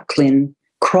little duckling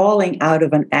crawling out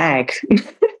of an egg.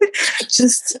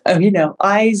 Just, you know,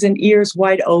 eyes and ears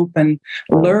wide open,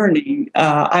 learning.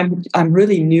 I'm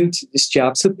really new to this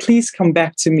job, so please come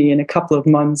back to me in a couple of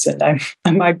months, and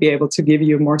I might be able to give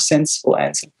you a more sensible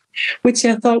answer. Which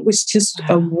I thought was just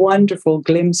a wonderful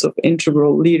glimpse of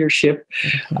integral leadership.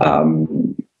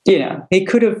 You know, he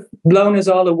could have blown us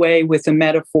all away with a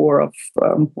metaphor of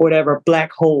whatever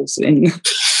black holes in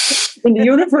the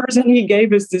universe, and he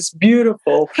gave us this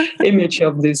beautiful image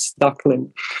of this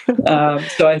duckling.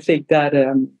 So I think that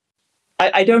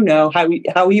I don't know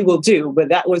how he will do, but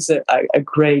that was a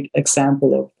great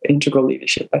example of integral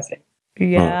leadership, I think.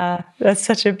 Yeah, that's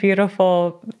such a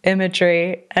beautiful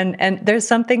imagery, and there's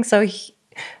something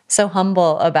so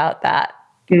humble about that,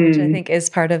 which I think is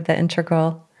part of the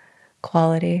integral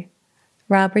quality.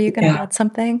 Rob, are you going to add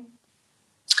something?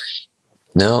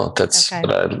 No, that's okay.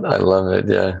 I love it.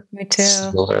 Yeah, me too.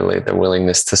 Similarly, the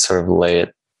willingness to sort of lay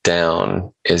it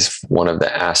down is one of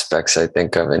the aspects I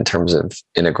think of in terms of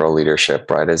integral leadership.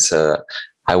 Right, it's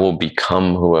I will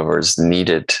become whoever's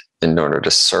needed in order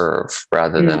to serve,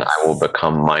 rather than I will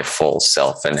become my full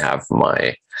self and have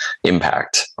my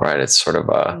impact. Right, it's sort of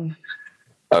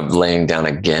a laying down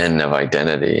again of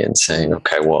identity and saying,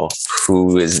 okay, well,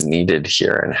 who is needed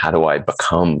here, and how do I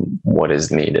become what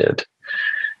is needed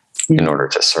in order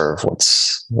to serve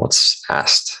what's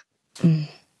asked.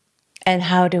 And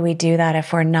how do we do that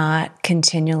if we're not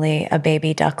continually a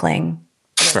baby duckling?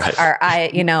 Right.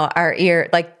 Our ear,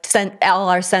 all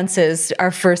our senses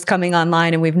are first coming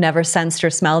online, and we've never sensed or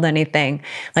smelled anything.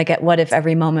 What if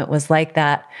every moment was like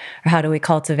that? Or how do we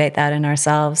cultivate that in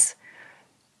ourselves?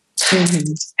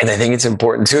 And I think it's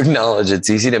important to acknowledge it's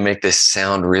easy to make this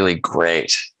sound really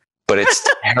great, but it's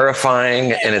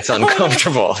terrifying and it's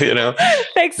uncomfortable, you know?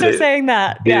 Thanks for saying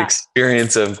that. The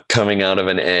experience of coming out of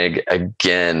an egg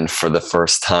again for the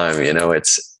first time, you know,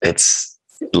 it's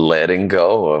letting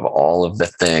go of all of the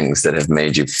things that have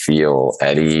made you feel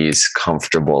at ease,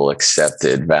 comfortable,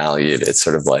 accepted, valued. It's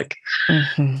sort of like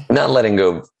not letting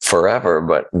go forever,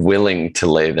 but willing to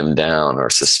lay them down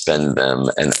or suspend them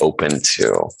and open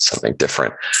to something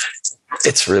different.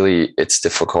 It's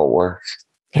difficult work.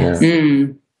 Yes.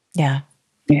 Yeah.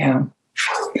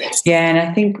 And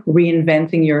I think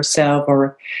reinventing yourself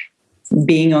or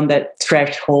being on that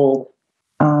threshold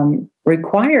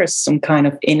requires some kind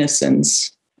of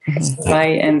innocence,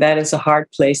 right? And that is a hard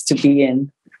place to be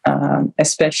in,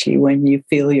 especially when you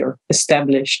feel you're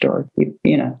established or,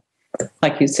 you know,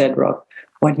 like you said, Rob,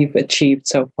 what you've achieved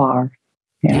so far.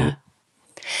 Yeah.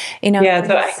 You know,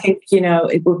 so I think, you know,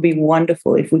 it would be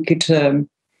wonderful if we could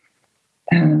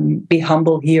be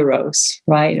humble heroes,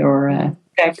 right? Or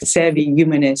tech-savvy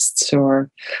humanists, or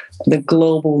the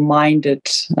global-minded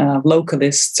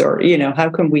localists, or, you know, how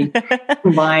can we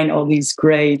combine all these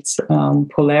great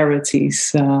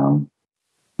polarities,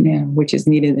 which is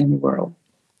needed in the world.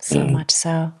 So much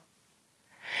so.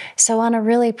 So on a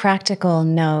really practical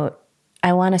note,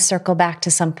 I want to circle back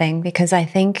to something, because I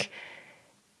think,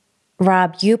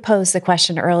 Rob, you posed the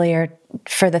question earlier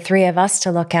for the three of us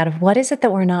to look at of what is it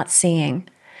that we're not seeing?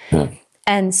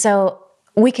 And so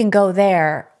we can go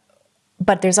there,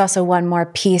 but there's also one more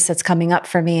piece that's coming up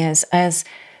for me is, as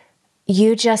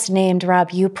you just named,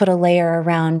 Rob, you put a layer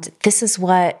around,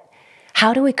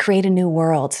 how do we create a new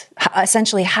world?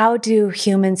 Essentially, how do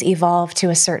humans evolve to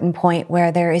a certain point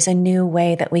where there is a new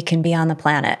way that we can be on the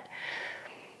planet?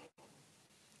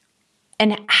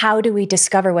 And how do we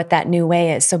discover what that new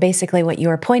way is? So basically what you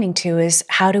are pointing to is,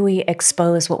 how do we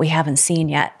expose what we haven't seen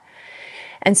yet?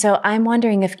 And so I'm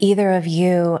wondering if either of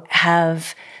you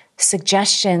have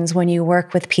suggestions when you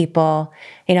work with people,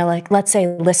 you know, like let's say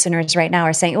listeners right now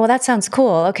are saying, well, that sounds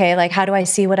cool. Okay. Like, how do I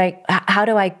see what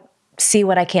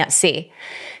I can't see?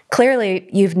 Clearly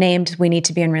you've named, we need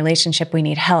to be in relationship, we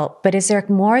need help, but is there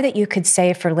more that you could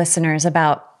say for listeners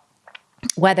about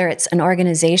whether it's an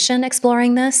organization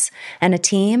exploring this and a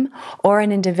team, or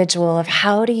an individual, of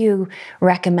how do you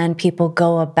recommend people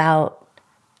go about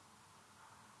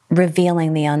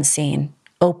revealing the unseen,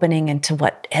 opening into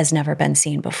what has never been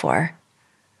seen before?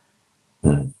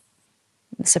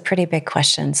 It's a pretty big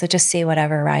question. So just see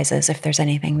whatever arises, if there's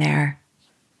anything there.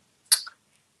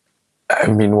 I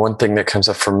mean, one thing that comes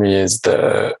up for me is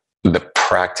the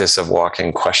practice of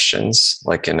walking questions,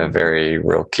 like in a very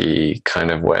Rilke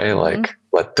kind of way. Like,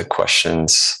 let the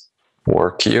questions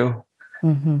work you.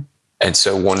 And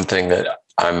so one thing that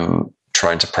I'm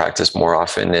trying to practice more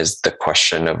often is the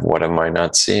question of, what am I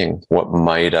not seeing? What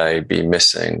might I be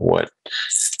missing? What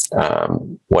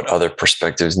other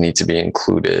perspectives need to be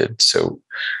included? So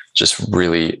just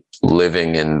really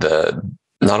living in the,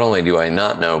 not only do I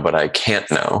not know, but I can't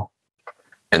know.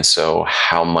 And so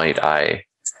how might I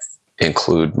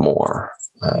include more?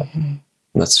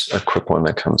 That's a quick one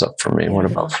that comes up for me. What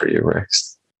about for you,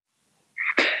 Rixt?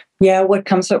 Yeah, what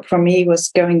comes up for me was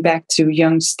going back to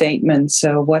Jung's statement.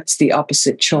 So what's the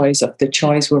opposite choice of the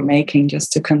choice we're making?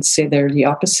 Just to consider the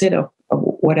opposite of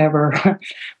whatever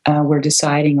we're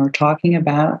deciding or talking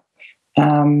about.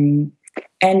 And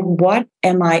what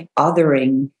am I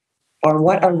othering? Or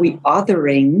what are we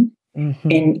othering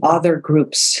in other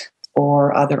groups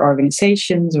or other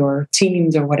organizations or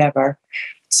teams or whatever?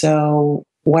 So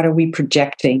what are we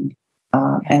projecting?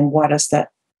 And what does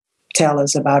that tell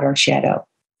us about our shadow?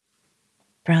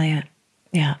 Brilliant.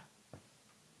 Yeah.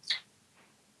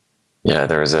 Yeah,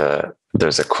 there's a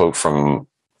quote from,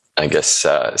 I guess,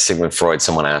 Sigmund Freud.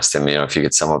 Someone asked him, if you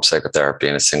could sum up psychotherapy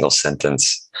in a single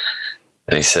sentence.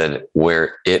 And he said,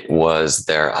 where it was,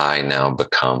 there I now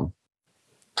become.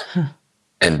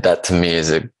 And that to me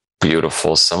is a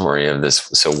beautiful summary of this.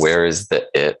 So where is the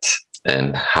it,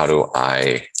 and how do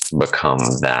I become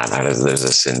that? There's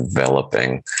this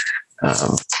enveloping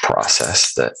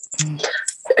process that,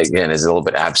 again, is a little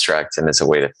bit abstract and it's a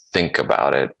way to think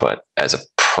about it. But as a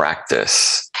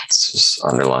practice, it's just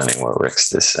underlining what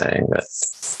Rixt is saying, that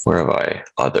where have I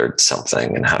othered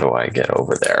something and how do I get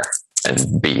over there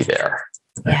and be there?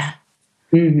 Yeah.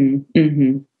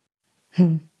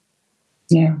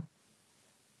 Yeah.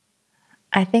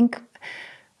 I think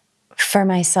for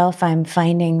myself, I'm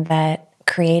finding that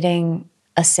creating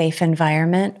a safe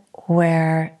environment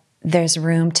where there's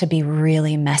room to be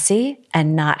really messy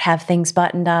and not have things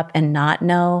buttoned up and not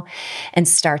know and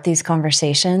start these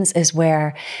conversations is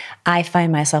where I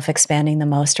find myself expanding the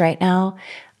most right now.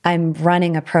 I'm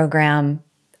running a program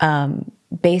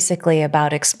basically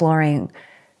about exploring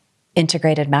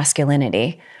integrated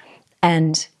masculinity.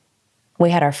 And we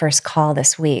had our first call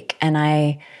this week, and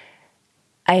I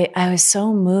was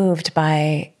so moved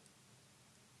by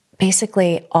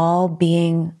basically all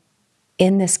being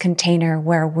in this container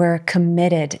where we're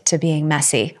committed to being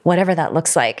messy, whatever that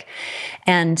looks like.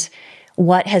 And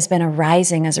what has been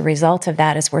arising as a result of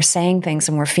that is we're saying things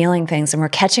and we're feeling things and we're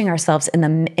catching ourselves in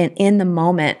the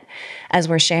moment as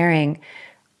we're sharing,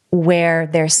 where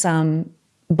there's some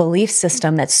belief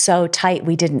system that's so tight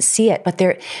we didn't see it. But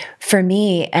there, for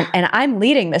me, and I'm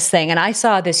leading this thing, and I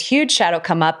saw this huge shadow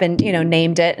come up and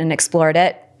named it and explored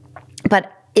it,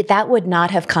 but that would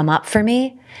not have come up for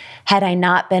me had I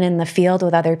not been in the field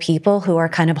with other people who are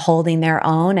kind of holding their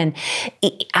own. And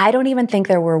I don't even think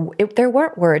there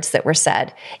weren't words that were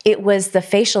said. It was the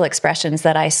facial expressions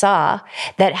that I saw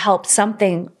that helped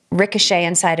something ricochet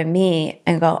inside of me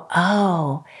and go,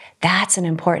 oh, that's an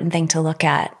important thing to look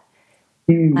at.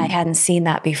 I hadn't seen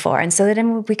that before. And so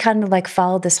then we kind of like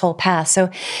followed this whole path. So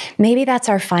maybe that's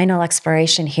our final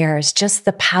exploration here, is just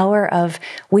the power of,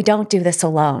 we don't do this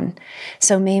alone.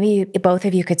 So maybe both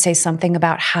of you could say something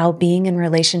about how being in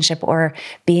relationship or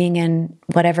being in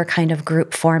whatever kind of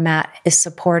group format is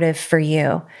supportive for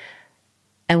you,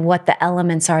 and what the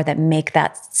elements are that make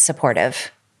that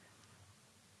supportive.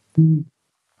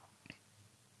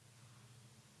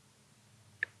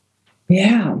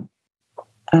 Yeah.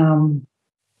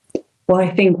 Well, I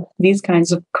think these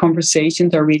kinds of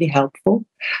conversations are really helpful.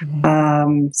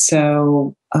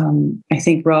 So I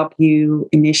think, Rob, you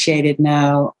initiated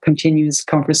now continuous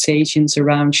conversations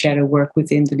around shadow work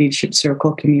within the Leadership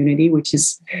Circle community, which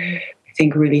is, I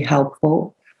think, really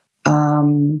helpful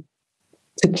to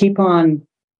keep on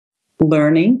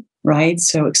learning, right?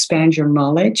 So expand your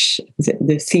knowledge,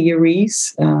 the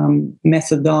theories,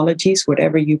 methodologies,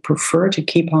 whatever you prefer, to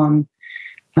keep on,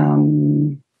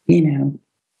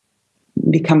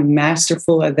 becoming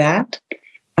masterful at that,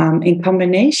 in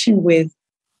combination with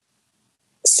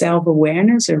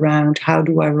self-awareness around how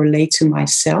do I relate to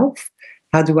myself,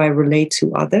 how do I relate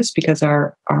to others, because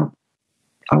our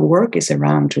work is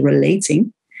around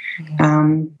relating,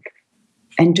 and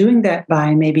doing that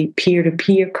by maybe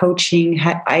peer-to-peer coaching.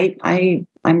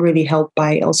 I'm really helped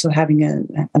by also having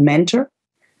a mentor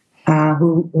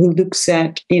who looks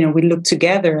at, we look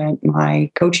together at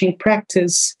my coaching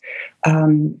practice,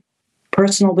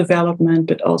 personal development,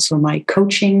 but also my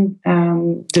coaching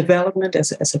development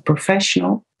as a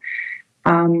professional.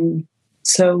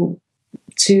 So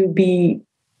to be,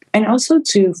 and also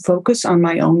to focus on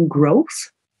my own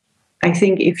growth. I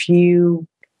think if you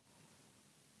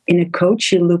in a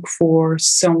coach, you look for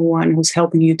someone who's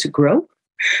helping you to grow.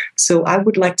 So I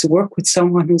would like to work with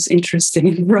someone who's interested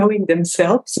in growing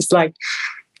themselves. It's like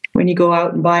when you go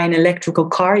out and buy an electrical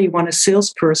car, you want a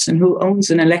salesperson who owns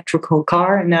an electrical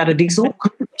car and not a diesel.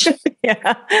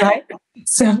 Yeah. Right?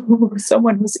 So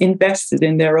someone who's invested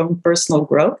in their own personal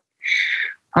growth.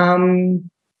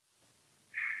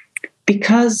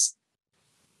 Because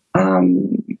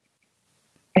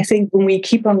I think when we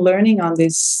keep on learning on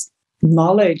this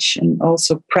knowledge and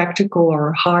also practical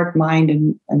or heart,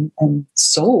 mind, and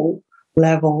soul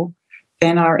level,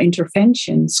 then our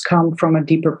interventions come from a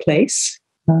deeper place.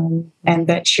 And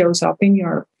that shows up in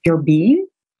your being,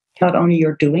 not only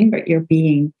your doing, but your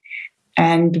being.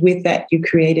 And with that, you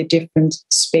create a different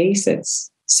space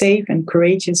that's safe and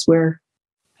courageous where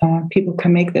people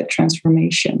can make that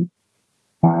transformation.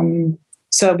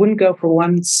 So I wouldn't go for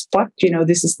one spot,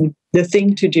 this is the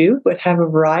thing to do, but have a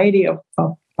variety of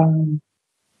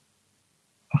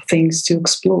things to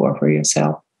explore for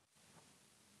yourself.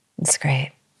 That's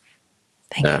great.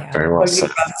 Thank you. Very well said.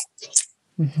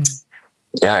 Mm-hmm.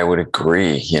 Yeah, I would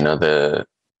agree.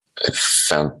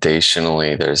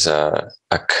 Foundationally, there's a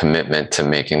commitment to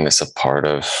making this a part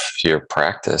of your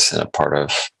practice and a part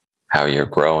of how you're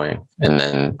growing. And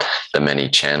then the many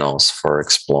channels for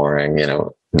exploring,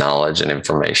 knowledge and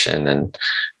information and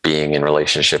being in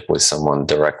relationship with someone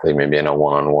directly, maybe in a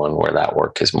one-on-one where that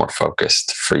work is more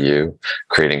focused for you,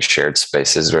 creating shared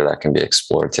spaces where that can be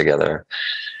explored together.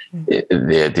 Mm-hmm.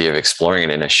 The idea of exploring it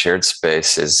in a shared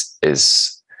space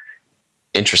is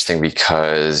interesting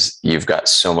because you've got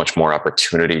so much more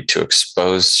opportunity to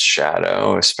expose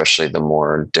shadow, especially the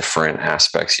more different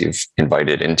aspects you've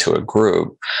invited into a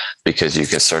group, because you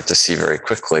can start to see very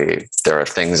quickly there are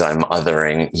things I'm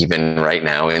othering even right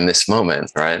now in this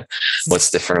moment, right?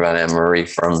 What's different about Anne-Marie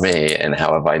from me, and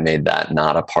how have I made that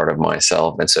not a part of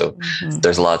myself? And so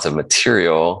there's lots of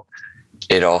material.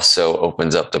 It also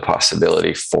opens up the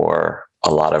possibility for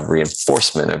a lot of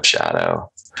reinforcement of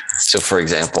shadow. So, for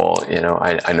example,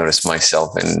 I noticed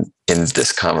myself in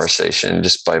this conversation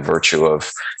just by virtue of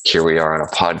here we are on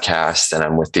a podcast and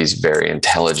I'm with these very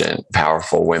intelligent,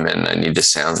 powerful women. I need to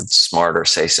sound smart or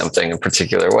say something in a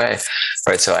particular way,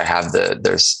 right? So I have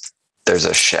there's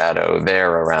a shadow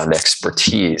there around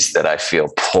expertise that I feel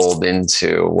pulled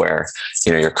into where,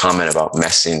 your comment about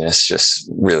messiness just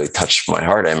really touched my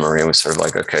heart. Anne-Marie was sort of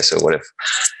like, okay, so what if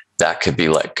that could be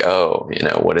let go?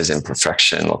 What does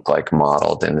imperfection look like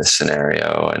modeled in this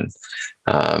scenario? And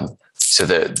so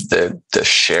the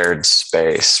shared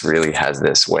space really has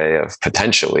this way of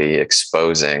potentially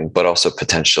exposing, but also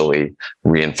potentially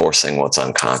reinforcing what's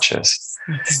unconscious.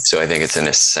 Mm-hmm. So I think it's an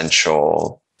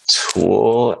essential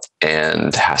tool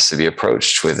and has to be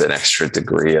approached with an extra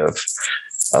degree of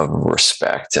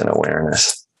respect and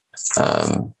awareness.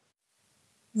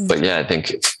 But yeah, I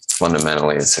think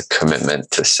fundamentally it's a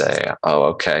commitment to say, oh,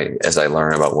 okay, as I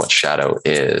learn about what shadow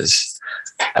is,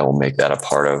 I will make that a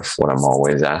part of what I'm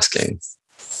always asking.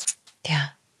 Yeah.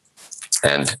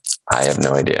 And I have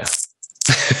no idea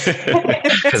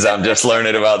because I'm just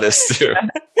learning about this too.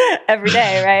 Every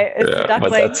day, right? It's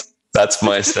but that's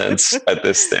my sense at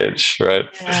this stage, right?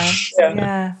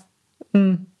 Yeah.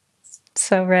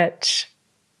 So rich.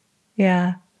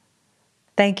 Yeah.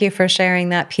 Thank you for sharing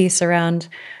that piece around,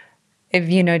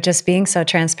 just being so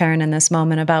transparent in this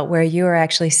moment about where you are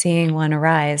actually seeing one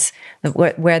arise,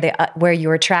 where you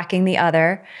are tracking the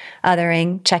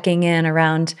othering, checking in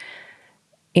around,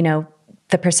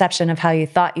 the perception of how you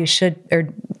thought you should, or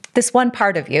this one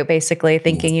part of you basically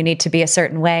thinking you need to be a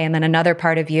certain way, and then another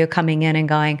part of you coming in and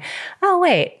going, oh,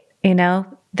 wait,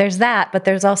 there's that, but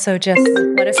there's also just,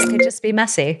 what if it could just be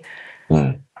messy?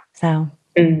 So,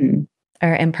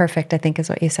 or imperfect, I think is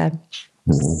what you said.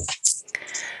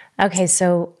 Okay,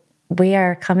 so we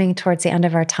are coming towards the end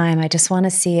of our time. I just want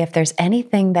to see if there's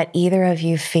anything that either of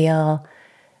you feel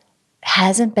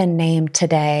hasn't been named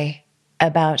today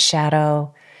about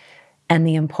shadow and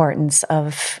the importance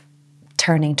of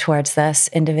turning towards this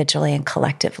individually and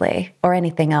collectively, or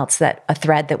anything else, that a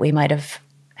thread that we might have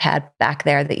had back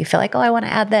there that you feel like, oh, I want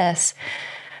to add this.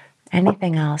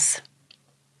 Anything else?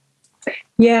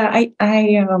 Yeah,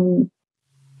 I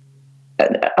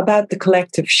about the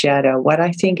collective shadow, what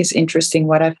I think is interesting,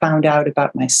 what I found out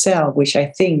about myself, which I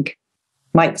think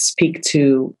might speak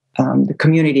to the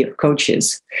community of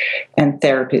coaches and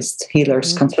therapists,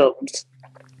 healers, consultants,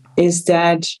 is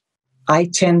that I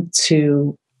tend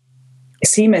to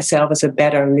see myself as a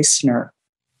better listener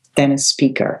than a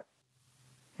speaker.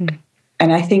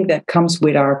 And I think that comes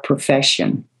with our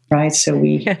profession, right? So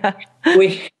we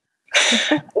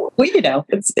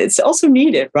it's also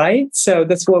needed, right? So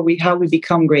that's how we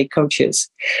become great coaches.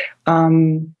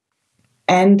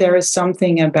 and there is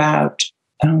something about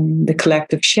the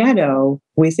collective shadow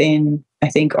within, I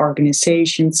think,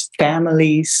 organizations,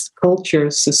 families,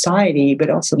 cultures, society, but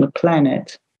also the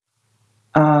planet,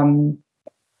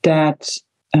 that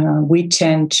we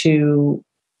tend to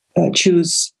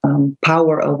choose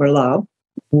power over love.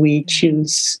 We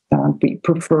we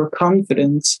prefer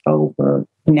confidence over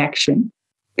connection.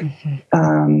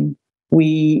 Mm-hmm.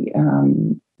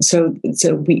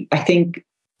 I think,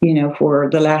 for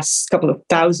the last couple of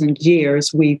thousand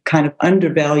years, we've kind of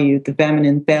undervalued the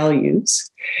feminine values,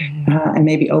 mm-hmm. And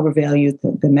maybe overvalued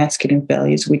the masculine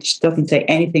values, which doesn't say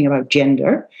anything about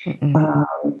gender. Mm-hmm.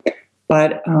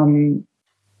 But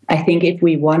I think if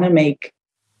we want to make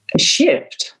a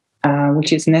shift,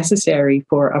 which is necessary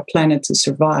for our planet to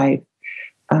survive,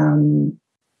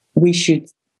 we should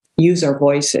use our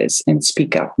voices and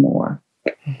speak up more.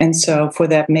 Mm-hmm. And so for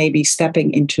that, maybe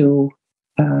stepping into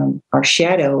our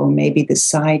shadow, or maybe the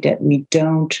side that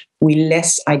we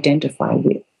less identify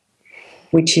with,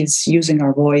 which is using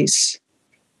our voice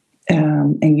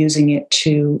and using it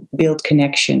to build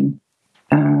connection,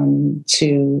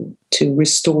 to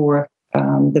restore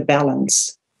the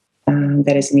balance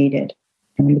that is needed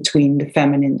between the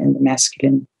feminine and the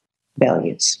masculine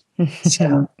values.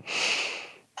 So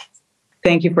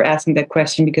thank you for asking that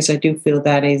question, because I do feel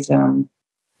that is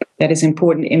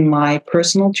important in my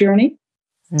personal journey.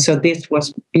 Mm-hmm. So this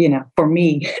was, for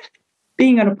me,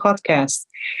 being on a podcast,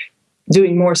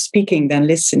 doing more speaking than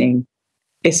listening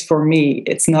is, for me,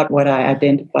 it's not what I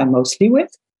identify mostly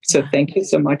with. So thank you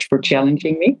so much for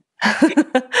challenging me.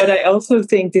 But I also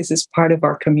think this is part of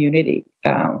our community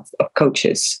of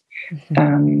coaches.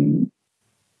 Mm-hmm.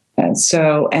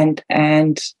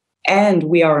 And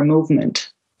we are a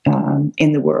movement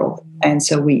in the world. And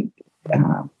so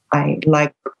I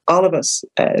like all of us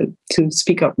to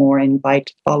speak up more, and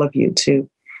invite all of you to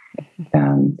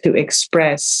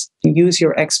express, use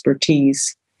your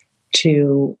expertise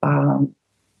to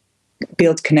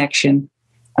build connection,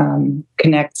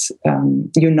 connect,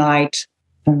 unite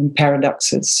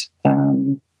paradoxes,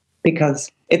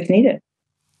 because it's needed.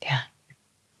 Yeah.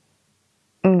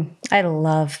 I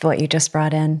love what you just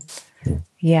brought in.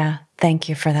 Yeah. Thank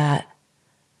you for that.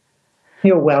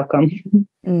 You're welcome.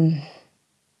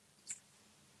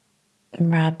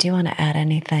 Rob, do you want to add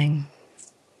anything?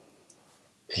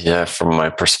 Yeah, from my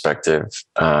perspective,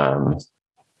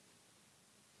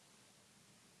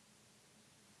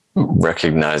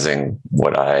 recognizing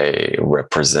what I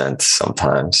represent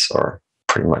sometimes, or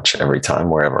pretty much every time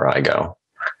wherever I go,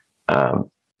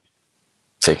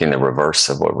 taking the reverse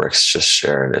of what Rick's just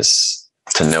shared, is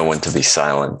to know when to be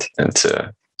silent and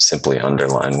to simply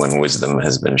underline when wisdom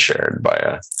has been shared by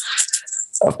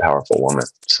a powerful woman.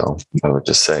 So I would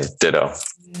just say ditto.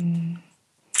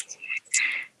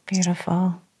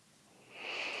 Beautiful.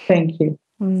 Thank you.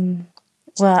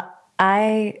 Well,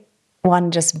 I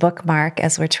want to just bookmark,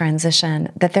 as we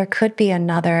transition, that there could be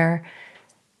another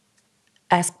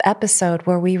episode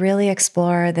where we really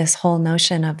explore this whole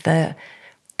notion of the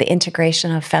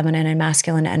integration of feminine and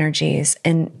masculine energies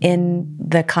in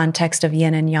the context of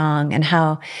yin and yang, and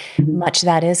how much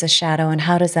that is a shadow, and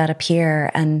how does that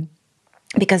appear. And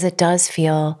because it does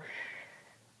feel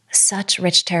such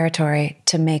rich territory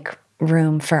to make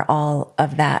room for all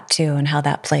of that too, and how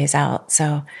that plays out.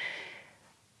 So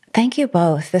thank you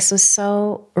both. This was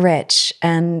so rich,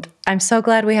 and I'm so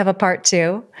glad we have a part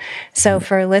 2. So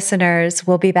for listeners,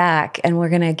 we'll be back, and we're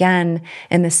going to, again,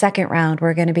 in the second round,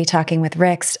 we're going to be talking with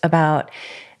Rixt about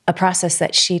a process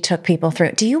that she took people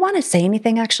through. Do you want to say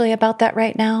anything actually about that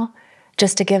right now?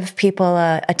 Just to give people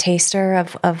a taster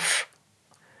of...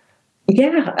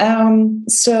 Yeah.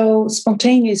 So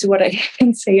spontaneous, what I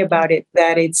can say about it,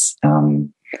 that it's...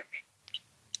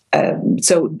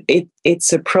 So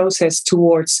it's a process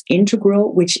towards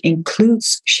integral, which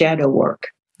includes shadow work.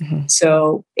 Mm-hmm.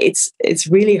 So it's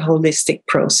really a holistic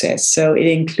process. So it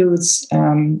includes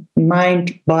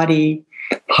mind, body,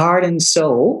 heart, and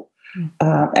soul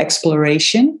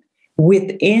exploration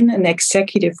within an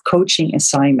executive coaching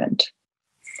assignment.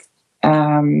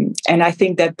 And I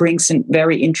think that brings a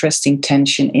very interesting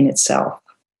tension in itself.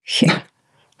 Yeah.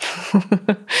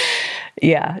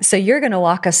 Yeah. So you're going to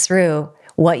walk us through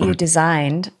what you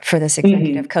designed for this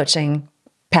executive coaching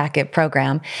packet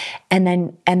program. And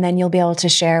then you'll be able to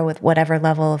share with whatever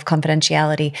level of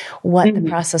confidentiality what the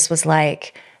process was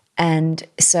like. And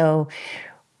so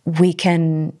we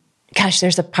can, gosh,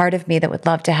 there's a part of me that would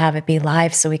love to have it be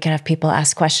live so we can have people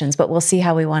ask questions, but we'll see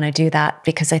how we want to do that,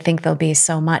 because I think there'll be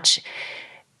so much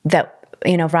that,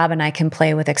 Rob and I can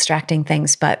play with extracting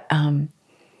things, but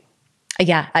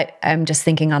Yeah, I'm just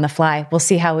thinking on the fly. We'll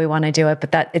see how we want to do it,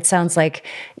 but it sounds like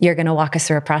you're going to walk us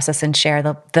through a process and share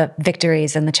the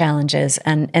victories and the challenges,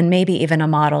 and maybe even a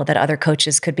model that other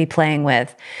coaches could be playing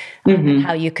with, and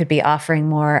how you could be offering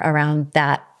more around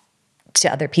that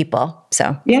to other people.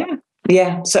 So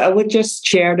yeah. So I would just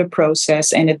share the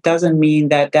process, and it doesn't mean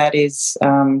that is.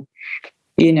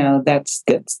 That's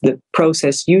the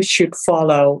process you should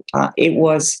follow. It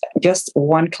was just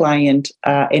one client,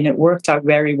 and it worked out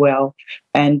very well.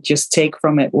 And just take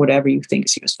from it whatever you think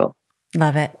is useful.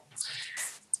 Love it.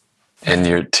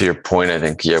 And to your point, I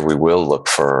think, we will look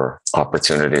for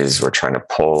opportunities. We're trying to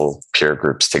pull peer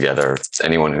groups together.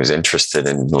 Anyone who's interested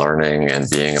in learning and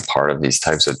being a part of these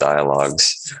types of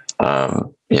dialogues,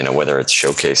 whether it's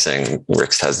showcasing,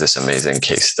 Rixt has this amazing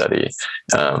case study,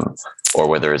 or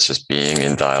whether it's just being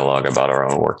in dialogue about our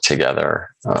own work together,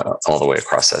 all the way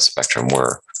across that spectrum,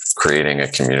 we're creating a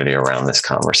community around this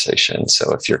conversation.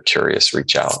 So if you're curious,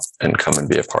 reach out and come and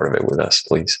be a part of it with us,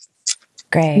 please.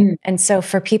 Great. And so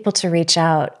for people to reach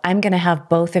out, I'm going to have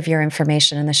both of your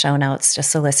information in the show notes, just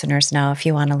so listeners know if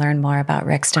you want to learn more about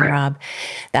Rixt and Rob,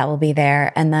 that will be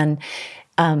there. And then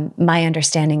my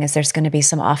understanding is there's going to be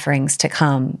some offerings to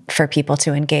come for people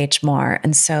to engage more.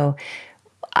 And so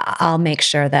I'll make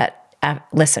sure that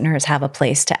listeners have a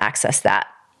place to access that.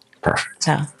 Perfect.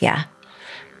 So, yeah.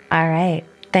 All right.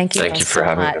 Thank you for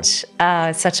having much.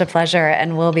 It's such a pleasure.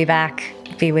 And we'll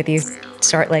be with you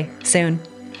shortly, soon.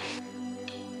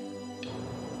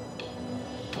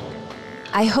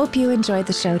 I hope you enjoyed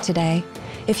the show today.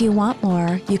 If you want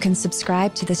more, you can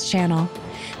subscribe to this channel.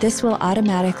 This will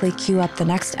automatically queue up the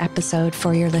next episode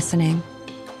for your listening.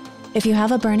 If you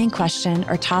have a burning question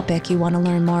or topic you want to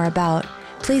learn more about,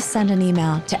 please send an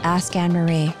email to Ask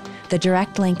Anne-Marie. The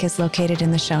direct link is located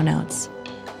in the show notes.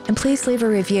 And please leave a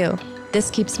review.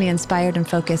 This keeps me inspired and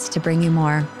focused to bring you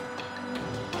more.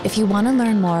 If you want to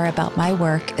learn more about my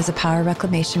work as a power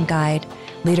reclamation guide,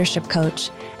 leadership coach,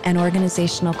 and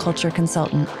organizational culture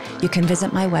consultant, you can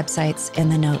visit my websites in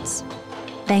the notes.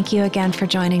 Thank you again for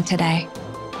joining today.